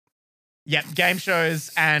 circuit. Yep, game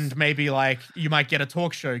shows, and maybe you might get a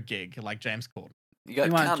talk show gig like James Corden. You got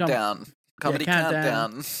You might jump- Countdown, Comedy Countdown.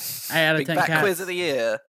 Countdown, 8 out of Big 10 Back cats. Quiz of the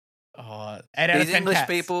Year. Oh, 8 out of 10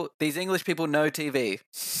 cats. These English people know TV.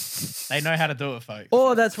 They know how to do it, folks.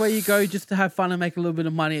 Or that's where you go just to have fun and make a little bit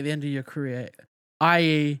of money at the end of your career.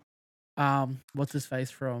 I.e., what's his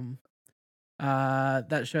face from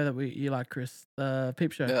That show that you like, Chris, the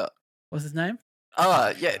Peep Show. Yeah. What's his name?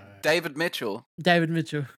 Oh, yeah, David Mitchell. David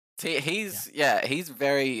Mitchell. He's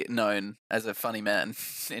very known as a funny man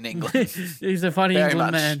in England. He's a funny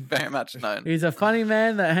England man. Very much known. He's a funny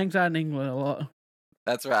man that hangs out in England a lot.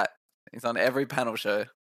 That's right. He's on every panel show,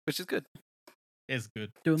 which is good. Is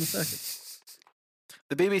good. Doing the circuit.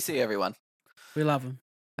 The BBC, everyone. We love him.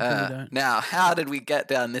 until we don't. Now, how did we get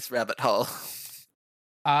down this rabbit hole?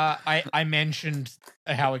 I mentioned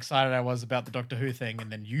how excited I was about the Doctor Who thing,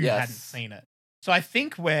 and then you hadn't seen it. So I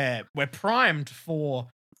think we're primed for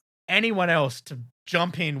anyone else to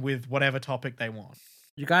jump in with whatever topic they want.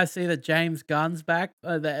 You guys see that James Gunn's back?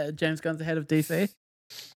 That James Gunn's the head of DC?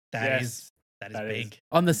 That is big.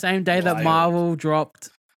 On the same day that Marvel dropped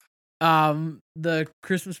the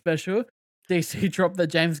Christmas special, DC dropped that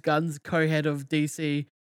James Gunn's co-head of DC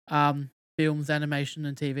films, animation,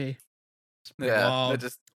 and TV. Yeah,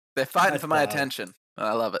 they're fighting for my attention.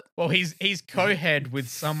 I love it. Well, he's co-head with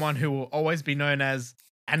someone who will always be known as,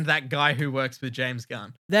 and that guy who works with James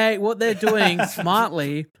Gunn. What they're doing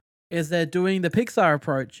smartly is they're doing the Pixar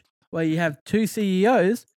approach, where you have two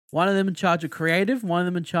CEOs, one of them in charge of creative, one of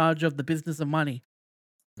them in charge of the business and money.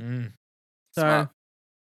 So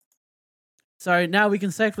now we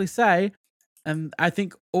can safely say, and I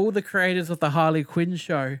think all the creators of the Harley Quinn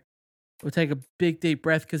show will take a big deep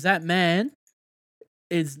breath, because that man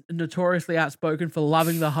is notoriously outspoken for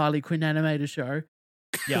loving the Harley Quinn animated show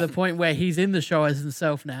to the point where he's in the show as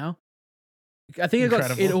himself now. I think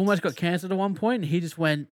it almost got cancelled at one point, and he just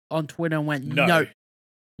went on Twitter and went, no.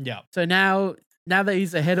 Yeah. So now that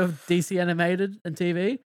he's the head of DC Animated and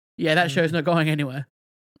TV, that show's not going anywhere.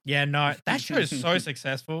 Yeah, no, that show is so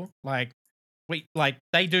successful.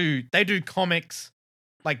 They do comics.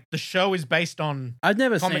 Like, the show is based on I've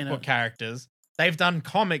never comic seen book it. characters. They've done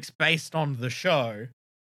comics based on the show,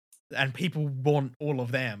 and people want all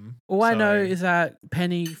of them. All I know is that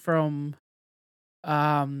Penny from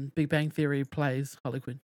Big Bang Theory plays Harley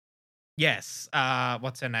Quinn. Yes.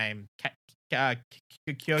 What's her name? Kaylee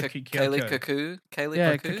Cuckoo.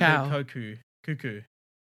 Cuckoo.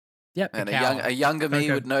 Yep. And a younger me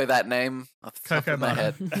would know that name off the top of my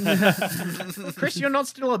head. Chris, you're not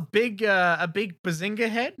still a big Bazinga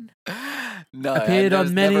head? No, appeared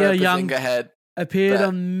on many a young head. Appeared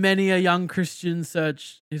on many a young Christian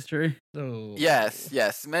search history. Oh. Yes.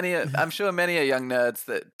 I'm sure many a young nerds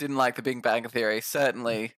that didn't like the Big Bang Theory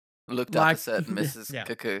certainly looked up a certain Mrs.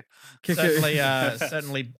 Cuckoo.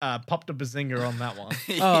 Certainly popped a Bazinga on that one.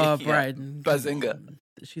 Oh, Brayden. Bazinga.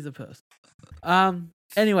 She's a person.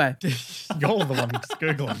 Anyway. You're the one who's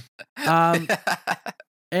Googling.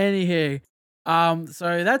 Anywho.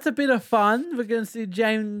 So that's a bit of fun. We're gonna see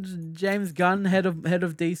James Gunn, head of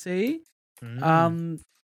DC.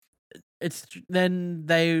 It's then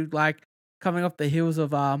they coming off the heels of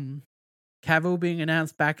Cavill being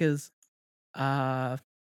announced back as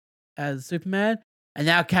Superman, and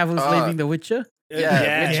now Cavill's leaving The Witcher. I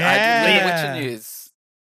did Witcher news.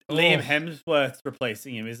 Liam Hemsworth's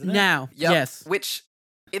replacing him, isn't it? Now, yes. Which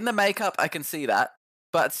in the makeup I can see that,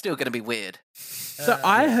 but it's still going to be weird. So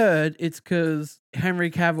I heard it's because Henry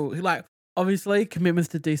Cavill, obviously commitments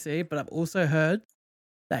to DC, but I've also heard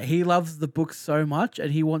that he loves the books so much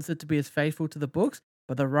and he wants it to be as faithful to the books,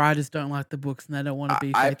 but the writers don't like the books and they don't want to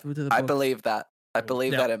be faithful to the books. I believe that. I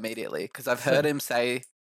believe that immediately, because I've heard him say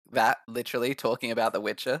that, literally talking about The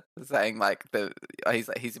Witcher, saying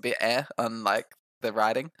he's a bit on the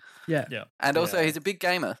writing. Yeah. And also he's a big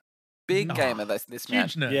gamer. Gamer, this man.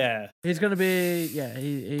 Yeah. He's going to be,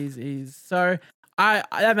 he's so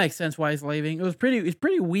that makes sense why he's leaving. It's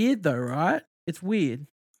pretty weird though, right? It's weird.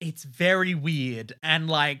 It's very weird, and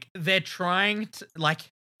they're trying to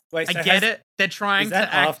Wait, so I get it. They're trying to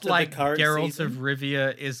act like Geralt season? of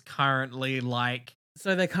Rivia is currently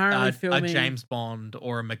so they're currently filming a James Bond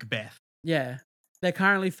or a Macbeth. Yeah, they're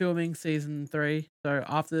currently filming season 3. So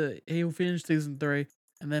after he'll finish season 3,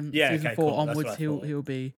 and then season 4 onwards, he'll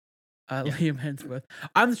be Liam Hemsworth.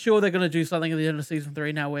 I'm sure they're gonna do something at the end of season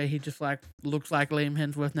 3 now, where he just looks like Liam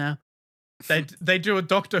Hemsworth now. They do a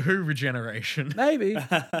Doctor Who regeneration. Maybe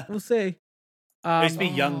we'll see. It's be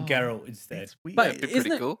young Geralt instead. But That'd be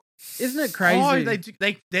pretty cool. Isn't it crazy? Oh,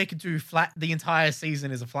 they could do the entire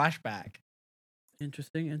season as a flashback.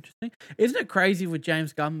 Interesting. Isn't it crazy with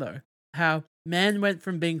James Gunn though? How man went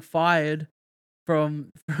from being fired from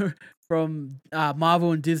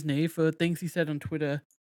Marvel and Disney for things he said on Twitter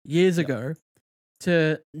years ago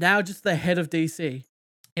to now just the head of DC.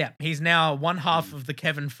 Yeah, he's now one half of the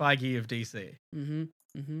Kevin Feige of DC.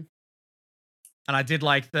 And I did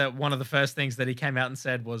like that one of the first things that he came out and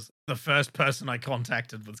said was, the first person I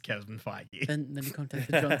contacted was Kevin Feige. Then he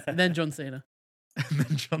contacted then John Cena. And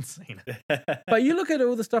then John Cena. But you look at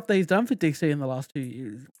all the stuff that he's done for DC in the last 2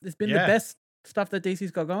 years. It's been the best stuff that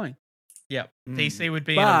DC's got going. Yep. Mm. DC would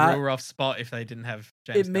be in But a real rough spot if they didn't have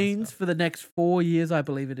James It Gunn means stuff. for the next 4 years, I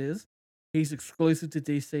believe it is, he's exclusive to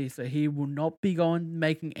DC, so he will not be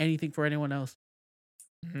making anything for anyone else.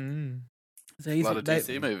 Mm. So A he's lot of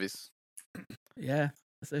DC movies. Yeah,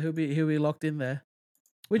 so he'll be locked in there,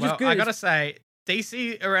 which Well, is good. I gotta say,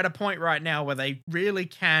 DC are at a point right now where they really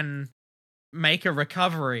can make a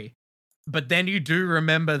recovery, but then you do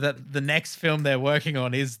remember that the next film they're working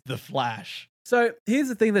on is The Flash. So here's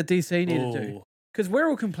the thing that DC need to do, Ooh. because we're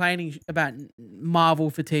all complaining about Marvel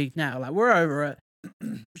fatigue now. Like, we're over it.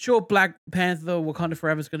 Sure, Black Panther, Wakanda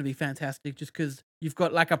Forever is going to be fantastic, just because you've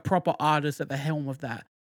got like a proper artist at the helm of that,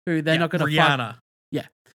 who they're not going to fuck. Rihanna.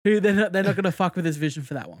 Who they're not going to fuck with his vision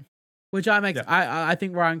for that one. Which I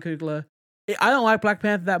think Ryan Coogler. I don't like Black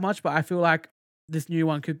Panther that much, but I feel like this new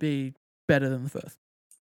one could be better than the first.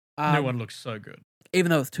 New one looks so good. Even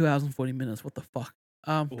though it's 2 hours and 40 minutes. What the fuck?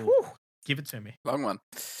 Whew, give it to me. Long one.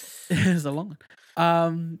 It's a long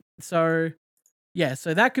one. So yeah,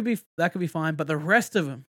 so that could be fine, but the rest of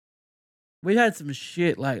them, we had some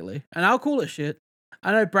shit lately, and I'll call it shit.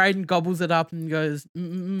 I know Braden gobbles it up and goes,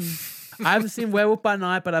 I haven't seen Werewolf by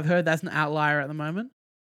Night, but I've heard that's an outlier at the moment.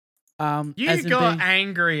 You as in got being-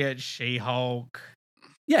 angry at She-Hulk.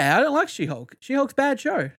 Yeah, I don't like She-Hulk. She-Hulk's bad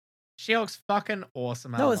show. She-Hulk's fucking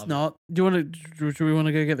awesome. I No, love it's it. not. Do we want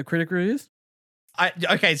to go get the critic reviews?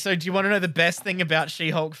 Okay, so do you want to know the best thing about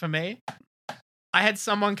She-Hulk for me? I had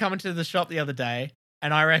someone come into the shop the other day,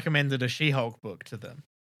 and I recommended a She-Hulk book to them.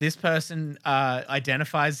 This person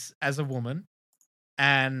identifies as a woman,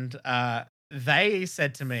 and they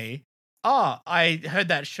said to me, "Oh, I heard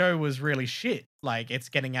that show was really shit. Like, it's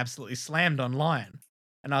getting absolutely slammed online."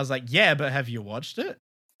 And I was like, "Yeah, but have you watched it?"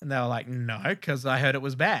 And they were like, "No, because I heard it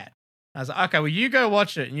was bad." I was like, "Okay, well, you go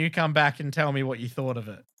watch it, and you come back and tell me what you thought of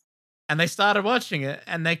it." And they started watching it,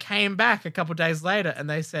 and they came back a couple days later, and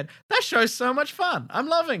they said, "That show's so much fun. I'm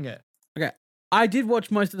loving it." I did watch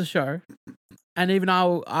most of the show, and even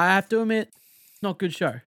I have to admit, it's not a good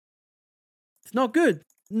show. It's not good.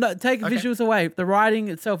 No, take Okay. visuals away. The writing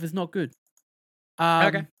itself is not good.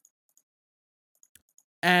 Okay.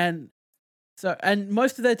 And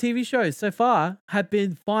most of their TV shows so far have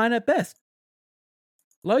been fine at best.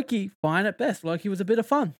 Loki, fine at best. Loki was a bit of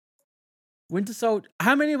fun. Winter Soldier.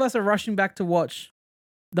 How many of us are rushing back to watch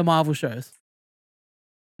the Marvel shows?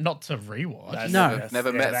 Not to rewatch. That's- No. that's- Never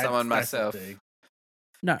yeah, met that's- someone that's the myself. thing.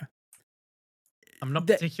 No, I'm not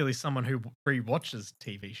the- particularly someone who rewatches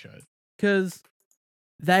TV shows. because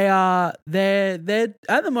they're at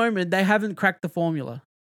the moment they haven't cracked the formula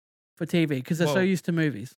for TV because they're so Well, used to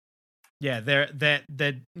movies. Yeah, they've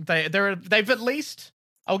at least,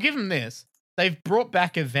 I'll give them this. They've brought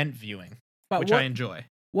back event viewing, But which I enjoy.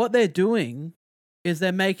 what they're doing is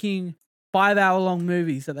they're making 5-hour long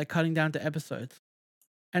movies that they're cutting down to episodes,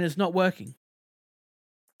 and it's not working,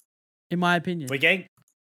 in my opinion. We're getting.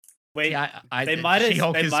 Wait, Yeah, they might as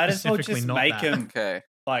She-Hulk is well specifically just not make that. them Okay.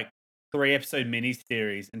 like 3-episode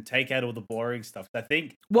miniseries and take out all the boring stuff. I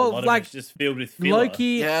think Well, a lot like, of it's just filled with filler.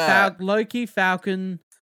 Loki, Falcon,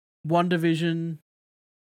 WandaVision,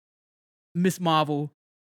 Miss Marvel,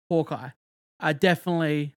 Hawkeye are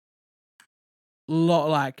definitely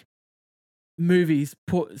like movies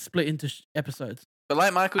split into episodes. But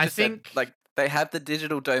like Michael I just think- said, like they have the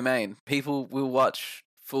digital domain. People will watch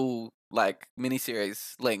full like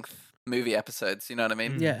miniseries length movie episodes. You know what I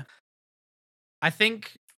mean? Mm. Yeah. I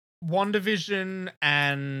think WandaVision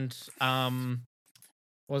and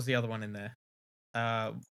what was the other one in there?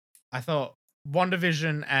 I thought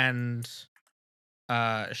WandaVision and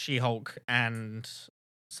She-Hulk and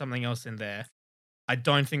something else in there. I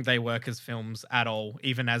don't think they work as films at all,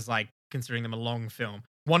 even as like considering them a long film.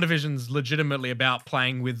 WandaVision's legitimately about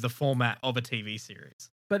playing with the format of a TV series.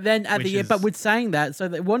 But then at Which the end, but is- with saying that, so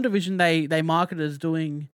that WandaVision they market as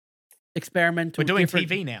doing experimental. We're doing different-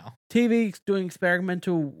 TV now. TV's doing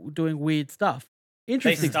experimental, doing weird stuff. They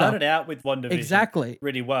Interesting started stuff. out with WandaVision Exactly.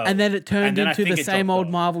 really well. And then it turned and then I into think the it same dropped old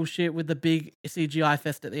off. Marvel shit with the big CGI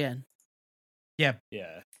fest at the end. yeah.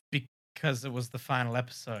 Because it was the final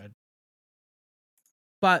episode.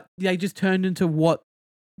 But they just turned into what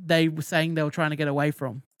they were saying they were trying to get away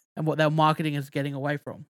from and what they were marketing as getting away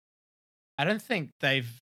from. I don't think they've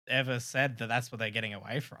ever said that that's what they're getting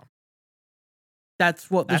away from.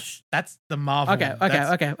 That's what the That's the Marvel. Okay.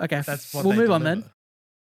 That's what we'll they move on deliver.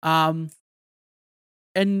 then.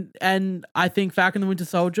 And I think Falcon and the Winter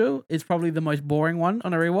Soldier is probably the most boring one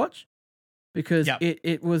on a rewatch. because Yep.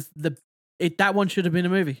 it was that one should have been a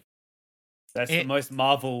movie. That's the most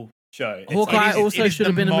Marvel show. It's Hawkeye like- also should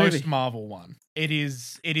have been a most movie. Marvel one. It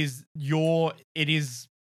is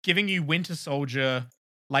giving you Winter Soldier,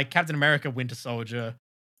 like Captain America Winter Soldier,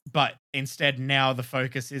 but instead now the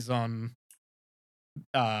focus is on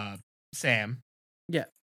Sam. Yeah.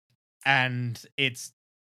 And it's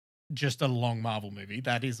just a long Marvel movie.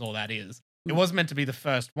 That is all that is. It Mm. was meant to be the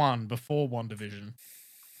first one before WandaVision.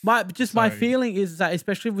 My So- feeling is that,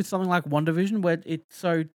 especially with something like WandaVision, where it's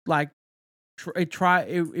so like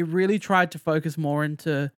it really tried to focus more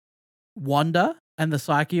into Wanda and the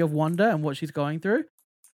psyche of Wanda and what she's going through.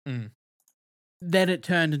 Mm. Then it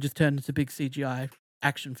turned into big CGI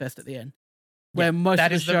action fest at the end, Yeah, where most of that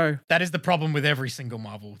the is show, That is the problem with every single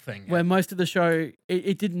Marvel thing. where most of the show,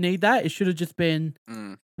 it didn't need that. It should have just been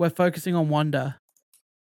Mm. we're focusing on Wanda.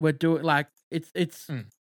 We're doing like it's Mm.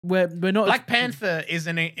 we're not Black Panther is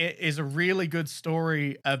a really good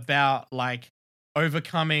story about like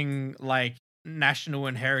overcoming like national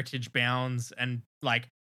and heritage bounds and like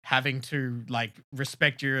having to like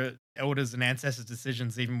respect your elders and ancestors'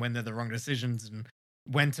 decisions even when they're the wrong decisions, and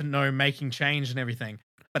when to know making change and everything.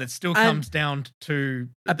 But it still And comes down to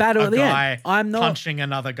a battle a at the guy end. I'm not punching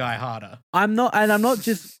another guy harder. I'm not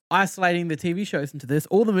just isolating the TV shows into this.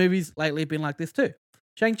 All the movies lately have been like this too.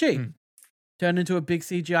 Shang-Chi Mm. turned into a big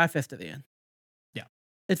CGI fest at the end. Yeah.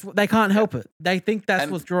 They can't help it. They think that's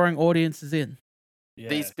And- what's drawing audiences in. Yeah.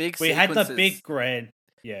 These big we had the sequences- big grand,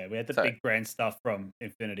 we had the Sorry. big grand stuff from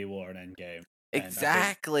Infinity War and Endgame. And I think-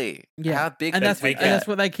 Exactly. Yeah. How big And they that's take and it. that's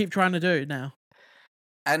what they keep trying to do now.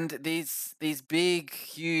 And these big,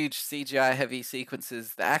 huge CGI heavy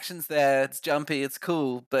sequences, the action's there, it's jumpy, it's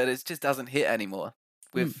cool, but it just doesn't hit anymore.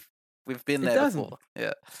 We've been It there doesn't. before.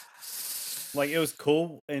 Yeah. Like, it was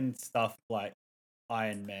cool in stuff like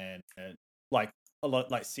Iron Man and like a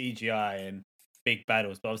lot like CGI and big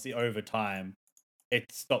battles, but obviously over time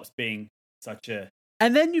it stops being such a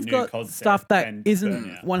And then you've New got concept stuff that and isn't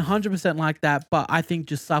burnout. 100% like that, but I think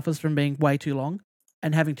just suffers from being way too long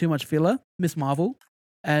and having too much filler. Miss Marvel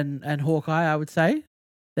and Hawkeye, I would say.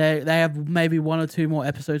 They have maybe one or two more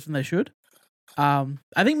episodes than they should. I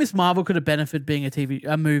think Miss Marvel could have benefited being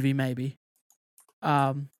a movie, maybe.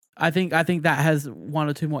 I think that has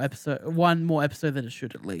one more episode than it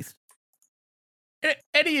should at least.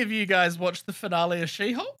 Any of you guys watched the finale of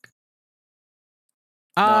She-Hulk?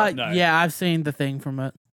 No. Yeah, I've seen the thing from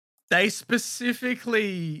it. They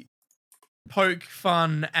specifically poke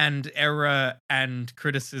fun and error and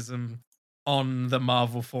criticism on the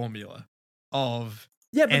Marvel formula of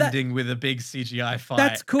Yeah, but ending with a big CGI fight.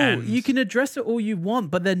 that's cool. and- You can address it all you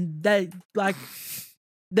want, but then they're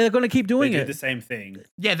going to keep they doing do it. the same thing.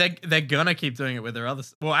 Yeah, they're gonna keep doing it with their other.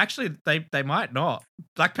 Well, actually, they might not.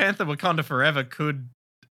 Black Panther: Wakanda Forever could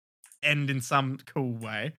end in some cool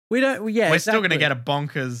way. We don't. Yeah, We're still gonna exactly. get a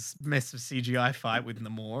bonkers mess of CGI fight with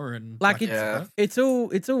Namor and Like, Black it's- Panther.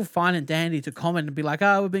 it's all fine and dandy to comment and be like,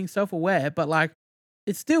 oh, we're being self-aware, but like,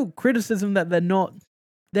 it's still criticism that they're not.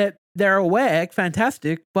 That they're aware,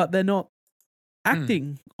 fantastic, but they're not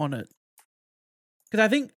acting on it. Because I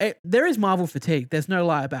think there is Marvel fatigue. There's no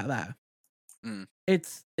lie about that. Mm.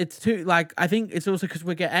 It's too like I think it's also because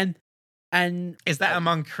we get and Is that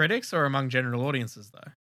among critics or among general audiences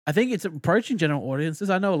though? I think it's approaching general audiences.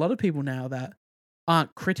 I know a lot of people now that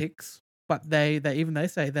aren't critics, but they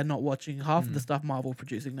say they're not watching half of the stuff Marvel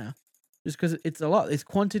producing now, just because it's a lot. It's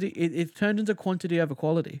quantity. It's turned into quantity over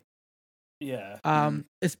quality. Yeah. And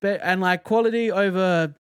like quality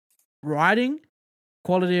over writing,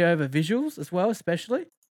 quality over visuals as well, especially.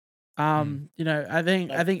 You know, I think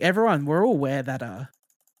everyone we're all aware that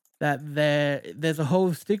there's a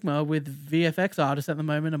whole stigma with VFX artists at the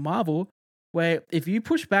moment in Marvel, where if you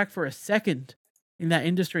push back for a second in that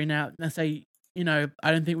industry now and say, you know,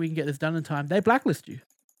 I don't think we can get this done in time, they blacklist you.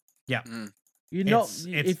 Yeah. Mm. You're not.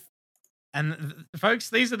 It's- And folks,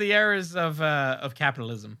 these are the errors of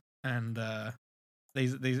capitalism, and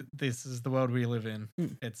this is the world we live in.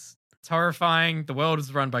 Mm. It's horrifying. The world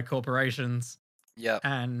is run by corporations Yep.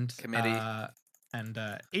 and Committee.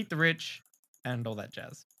 eat the rich and all that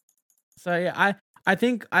jazz. So yeah, I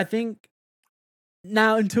think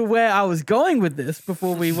now into where I was going with this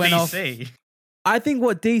before we went off. DC. I think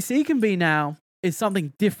what DC can be now is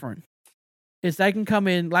something different. Is they can come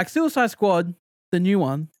in like Suicide Squad, the new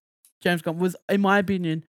one, James Gunn was, in my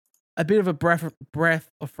opinion, a bit of a breath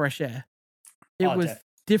of fresh air. It was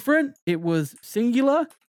different. It was singular.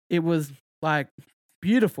 It was like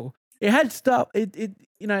beautiful. It had stuff. It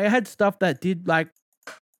had stuff that did like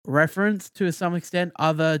reference to some extent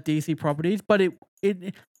other DC properties, but it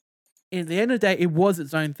at the end of the day, it was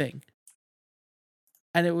its own thing,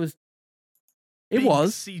 and it was It big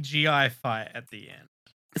was CGI fight at the end.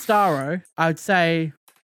 Starro. I'd say,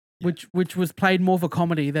 which was played more for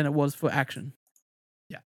comedy than it was for action.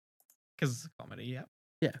 Because it's a comedy, yeah.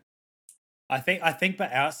 I think,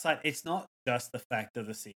 but outside, it's not just the fact of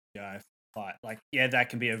the CGI fight. Like, yeah, that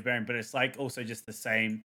can be a variant, but it's like also just the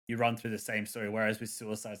same. You run through the same story. Whereas with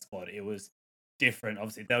Suicide Squad, it was different.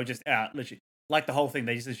 Obviously, they were just out, literally, like the whole thing.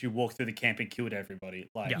 They just literally walked through the camp and killed everybody.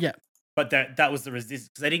 Like, Yeah. But that was the resistance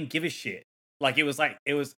because they didn't give a shit. Like it was. I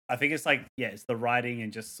think it's like it's the writing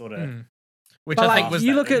and just sort of. Which But, I like, think was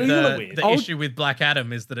you look at- the old- issue with Black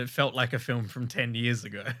Adam is that it felt like a film from 10 years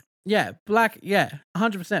ago. Yeah,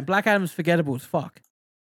 100%. Black Adam's forgettable as fuck.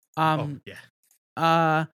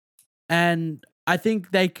 Yeah. And I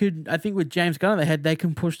think with James Gunn on their head, they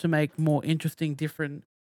can push to make more interesting, different,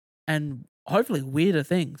 and hopefully weirder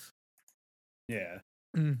things. Yeah.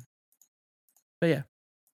 But yeah,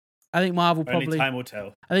 I think Marvel Only probably. time will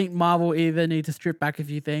tell. I think Marvel either need to strip back a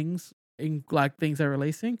few things in like things they're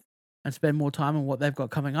releasing and spend more time on what they've got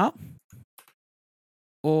coming up,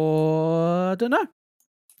 or I don't know.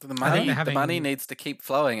 The think money having- needs to keep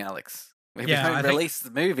flowing, Alex. If Yeah, we I don't think- release the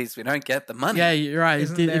movies, we don't get the money. Yeah, you're right.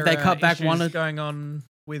 Isn't If there, they cut back one issues of going on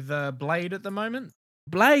with Blade at the moment?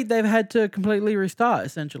 Blade, they've had to completely restart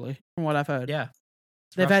essentially, from what I've heard. Yeah.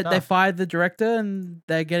 It's They've rough they stuff. fired the director and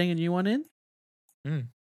they're getting a new one in. Mm.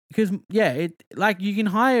 Because it like you can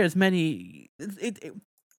hire as many.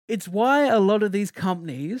 It's why a lot of these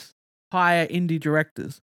companies hire indie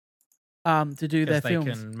directors, to do their Because they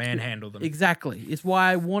films. can manhandle them. Exactly. It's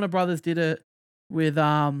why Warner Brothers did it with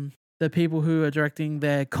the people who are directing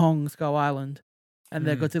their Kong Skull Island and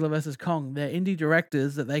their Mm. Godzilla vs Kong. They're indie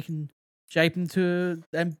directors that they can shape into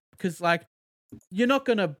them because like you're not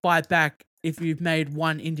gonna bite back if you've made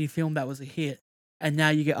one indie film that was a hit and now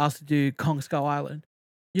you get asked to do Kong Skull Island.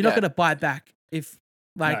 You're not Yeah. gonna bite back if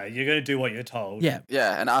like No, you're gonna do what you're told. yeah.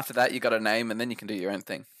 Yeah, and after that, you got a name, and then you can do your own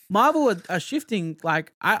thing. Marvel are shifting.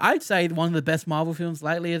 Like I'd say one of the best Marvel films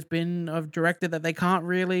lately has been a director that they can't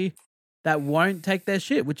really, that won't take their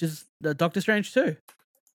shit, which is the Doctor Strange 2.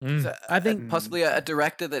 Mm. So, I think- possibly a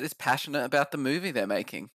director that is passionate about the movie they're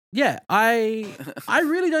making. Yeah, I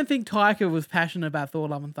really don't think Taika was passionate about Thor: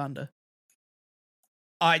 Love and Thunder.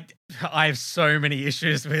 I have so many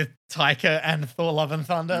issues with Taika and Thor: Love and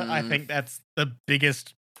Thunder. I Mm. think that's the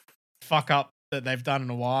biggest fuck up that they've done in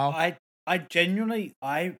a while. I genuinely,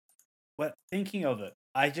 thinking of it,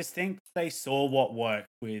 I just think they saw what worked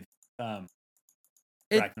with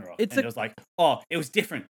It- Ragnarok. it's And a- it was like, oh, it was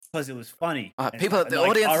different because it was funny. And People, it's the like,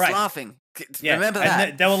 audience all is right. laughing. Yeah, Remember and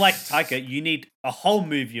that. They were like, Taika, you need a whole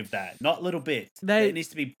movie of that, not little bits. It needs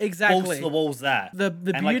to be balls Exactly. to the walls that. The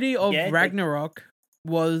And, like, beauty of yeah, they- Ragnarok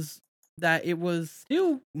was that it was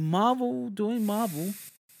still Marvel doing Marvel,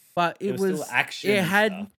 but It was still action. It and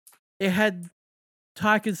had stuff. it had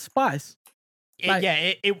Taika's spice. like-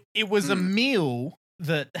 It was a Mm. meal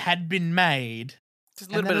that had been made, Just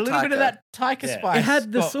a and little then bit a of little bit of Taika. that Taika Yeah. spice. It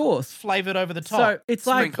had the got sauce. flavored over the top. So it's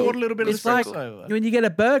like Sprinkle. poured a little bit of it's the like sauce over. when you get a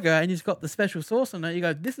burger and it's got the special sauce on it, you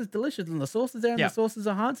go, "This is delicious," and the sauce is there, and Yeah. the sauce is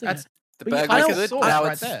enhancing That's it. The But you- burger I is don't- good. sauce Now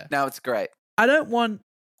right it's there. now it's great. I don't want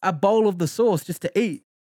a bowl of the sauce just to eat.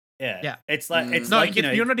 Yeah. It's like Mm. it's No, like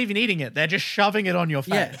you're not even eating it. They're just shoving it on your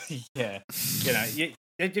Yeah. face. yeah,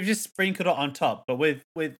 you've just sprinkled it on top. But with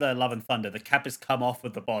Love and Thunder, the cap has come off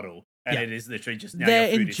with the bottle, and Yeah. it is literally just now They're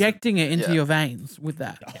your food is- injecting it into Yeah. your veins with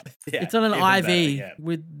that. Yeah, It's on an even IV better, yeah.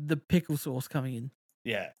 with the pickle sauce coming in.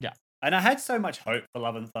 Yeah. Yeah. And I had so much hope for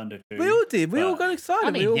Love and Thunder too. We all did. We all but- got excited.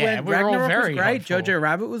 I mean, we all yeah, went. we were all Ragnarok very was great. hopeful. Jojo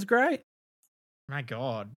Rabbit was great. My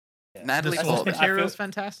God. Yeah. Natalie The That's source the thing, Portman. I material is feel-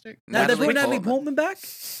 fantastic. Now they brought Natalie Portman. Portman back.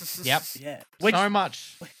 Yep. Yeah. So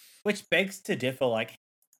much. Which begs to differ, like,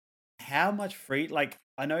 how much free, like,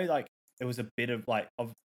 I know, like, it was a bit of, like,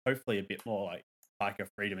 of hopefully a bit more, like, Taika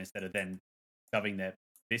freedom instead of them shoving their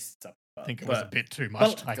fists up. I think it was a But- bit too much.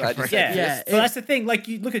 Well, Taika glad you Free. said Yeah, Yeah, but that's the thing. Like,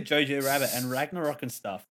 you look at Jojo Rabbit and Ragnarok and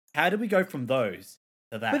stuff. How do we go from those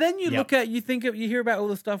to that? But then you Yep. look at, you hear about all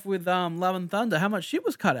the stuff with Love and Thunder. How much shit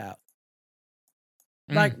was cut out?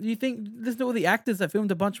 Mm. Like, you think listen to all the actors that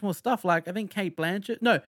filmed a bunch more stuff. Like, I think Kate Blanchett,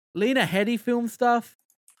 no, Lena Headey filmed stuff.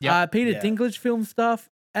 Yep. Peter Yeah. Dinklage filmed stuff,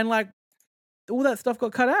 and like all that stuff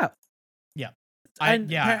got cut out.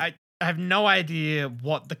 And I have no idea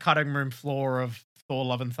what the cutting room floor of Thor: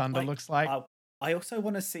 Love and Thunder Like, looks like. I also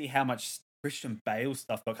want to see how much Christian Bale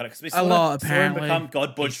stuff got cut because we A saw lot, saw him apparently. become God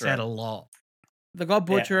He Butcher. said a lot. The God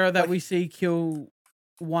Butcher that like- we see kill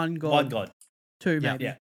one god, One God. two Yeah. maybe.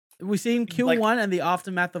 Yeah. We see him kill Like- one and the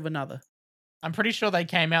aftermath of another. I'm pretty sure they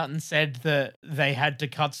came out and said that they had to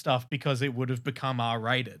cut stuff because it would have become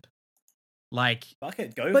R-rated. Like Fuck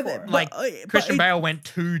it, go But, for it. Like, but Christian it- Bale went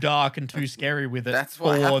too dark and too scary with it That's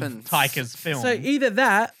what for happens. Taika's film. So either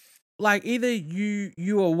that, like either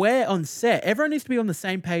you aware on set, everyone needs to be on the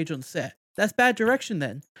same page on set. That's bad direction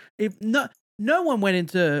then. If no one went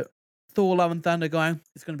into Thor Love and Thunder going,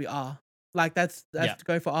 it's gonna be R. Like that's Yeah. to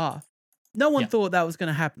go for R. No one Yeah. thought that was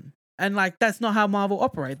gonna happen. And like that's not how Marvel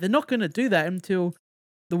operate. They're not gonna do that until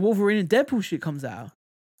the Wolverine and Deadpool shit comes out.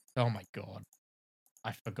 Oh my god,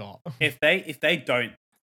 I forgot. If they don't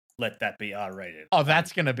let that be R-rated. Oh,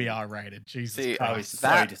 that's gonna be R-rated. Jesus See, Christ.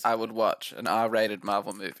 that I would watch an R-rated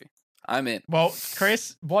Marvel movie. I'm in. Well,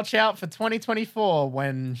 Chris, watch out for 2024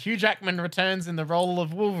 when Hugh Jackman returns in the role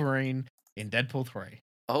of Wolverine in Deadpool 3.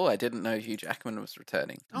 Oh, I didn't know Hugh Jackman was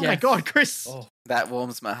returning. Oh my god, Chris, Oh, That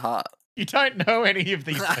warms my heart. you don't know any of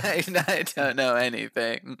these things. I don't know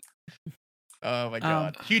anything. Oh my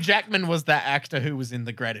god. Hugh Jackman was that actor who was in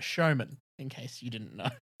The Greatest Showman, in case you didn't know.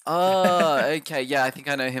 Oh, okay. Yeah, I think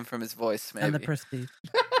I know him from his voice, maybe. And the Prestige.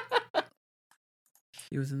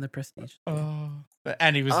 He was in the Prestige.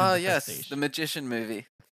 And he was in Oh, The yes, Prestige. the Magician movie.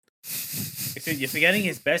 you're forgetting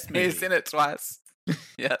his best movie. He's in it twice.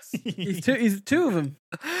 Yes. He's two of them.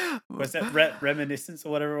 Was that Reminiscence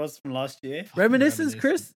or whatever it was from last year? Reminiscence,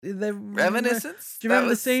 Chris. They- Reminiscence? Do you remember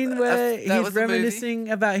the scene where he's was a movie. reminiscing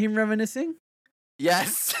about him reminiscing?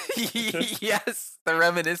 Yes. Yes. The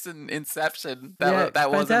reminiscent Inception. Yeah,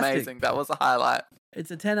 That was fantastic. amazing. That was a highlight.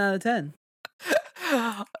 It's a 10 out of 10.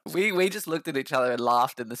 We just looked at each other and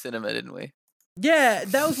laughed in the cinema, didn't we? Yeah,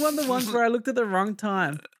 that was one of the ones where I looked at the wrong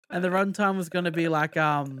time, and the run time was going to be like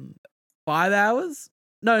 5 hours.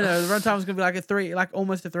 No, the run time was going to be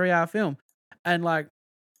almost a 3-hour film, and like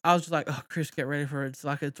I was just like, oh, Chris, get ready for it.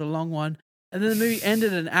 It's a long one, and then the movie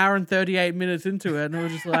ended an hour and 38 minutes into it, and we were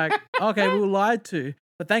just like, okay, we were lied to,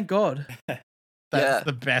 but thank God. That's Yeah.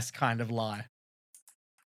 the best kind of lie.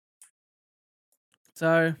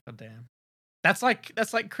 So God damn. That's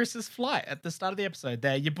like Chris's flight at the start of the episode.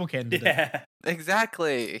 There, you bookended it. Yeah.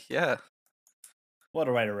 Exactly. Yeah. What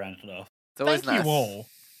a way to round it off. It's always Thank nice. you all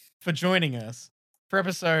for joining us for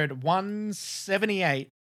episode 178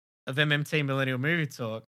 of MMT Millennial Movie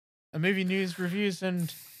Talk, a movie news, reviews,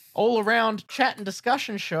 and all-around chat and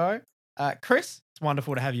discussion show. Chris, it's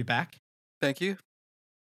wonderful to have you back. Thank you.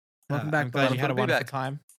 Welcome back, I'm glad bud. you had a Wonderful to be wonderful back.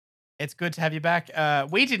 time. It's good to have you back.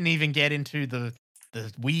 We didn't even get into the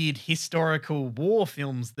weird historical war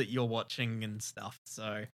films that you're watching and stuff,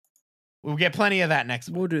 so we'll get plenty of that next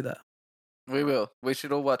week. we'll do that. We will. We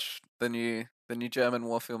should all watch the new German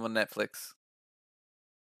war film on Netflix.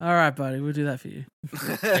 All right, buddy, we'll do that for you.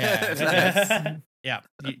 Yeah.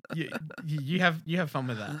 Yeah, you have fun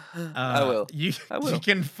with that. I will. You will.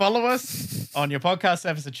 can follow us on your podcast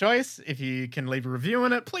service of choice. If you can leave a review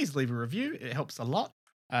on it, please leave a review. It helps a lot.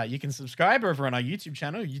 You can subscribe over on our YouTube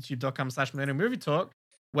channel, youtube.com/MillennialMovieTalk,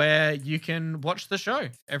 where you can watch the show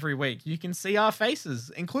every week. You can see our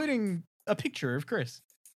faces, including a picture of Chris.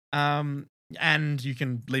 And you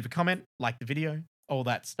can leave a comment, like the video, all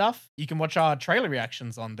that stuff. You can watch our trailer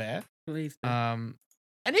reactions on there. Please do. And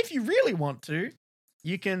if you really want to,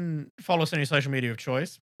 you can follow us on your social media of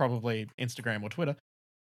choice, probably Instagram or Twitter.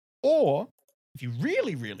 Or if you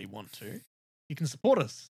really, really want to, you can support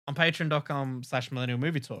us on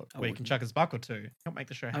patreon.com/millennialmovietalk, where you can wouldn't. chuck us a buck or two. Help make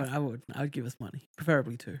the show happen. I would give us money,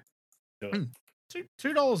 preferably 2.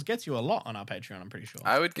 $2 gets you a lot on our Patreon, I'm pretty sure.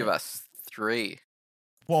 I would give us 3.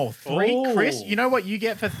 Whoa, 3? Chris, Ooh. you know what you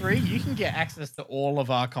get for 3? You can get access to all of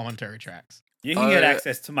our commentary tracks. You can Oh, get yeah.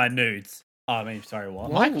 access to my nudes. Oh, I mean, sorry, what?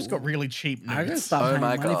 Whoa. Michael's got really cheap I gotta nudes. start Oh paying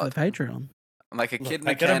my money for God. the Patreon. I'm like a Look, kid in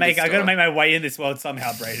I a gotta candy make store. my way in this world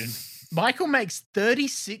somehow, Braden. Michael makes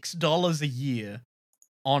 $36 a year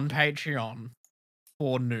on Patreon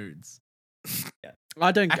for nudes.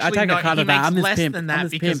 I don't. Actually, I take no, a cut he of that. makes I'm this less pimp. than I'm that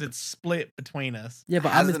this because pimp. it's split between us. Yeah, but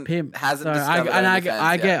I'm his Hasn't- pimp. hasn't so discovered I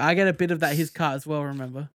OnlyFans yet. get a bit of that his cut as well.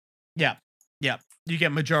 Remember, Yeah, you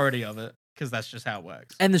get majority of it because that's just how it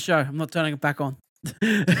works. end the show. I'm not turning it back on.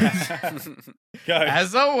 Go.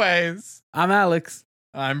 As always, I'm Alex,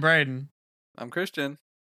 I'm Braden. I'm Christian.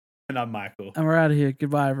 And I'm Michael. and we're out of here.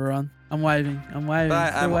 Goodbye, everyone. I'm waving. Bye.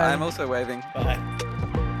 Still waving. I'm also waving. Bye.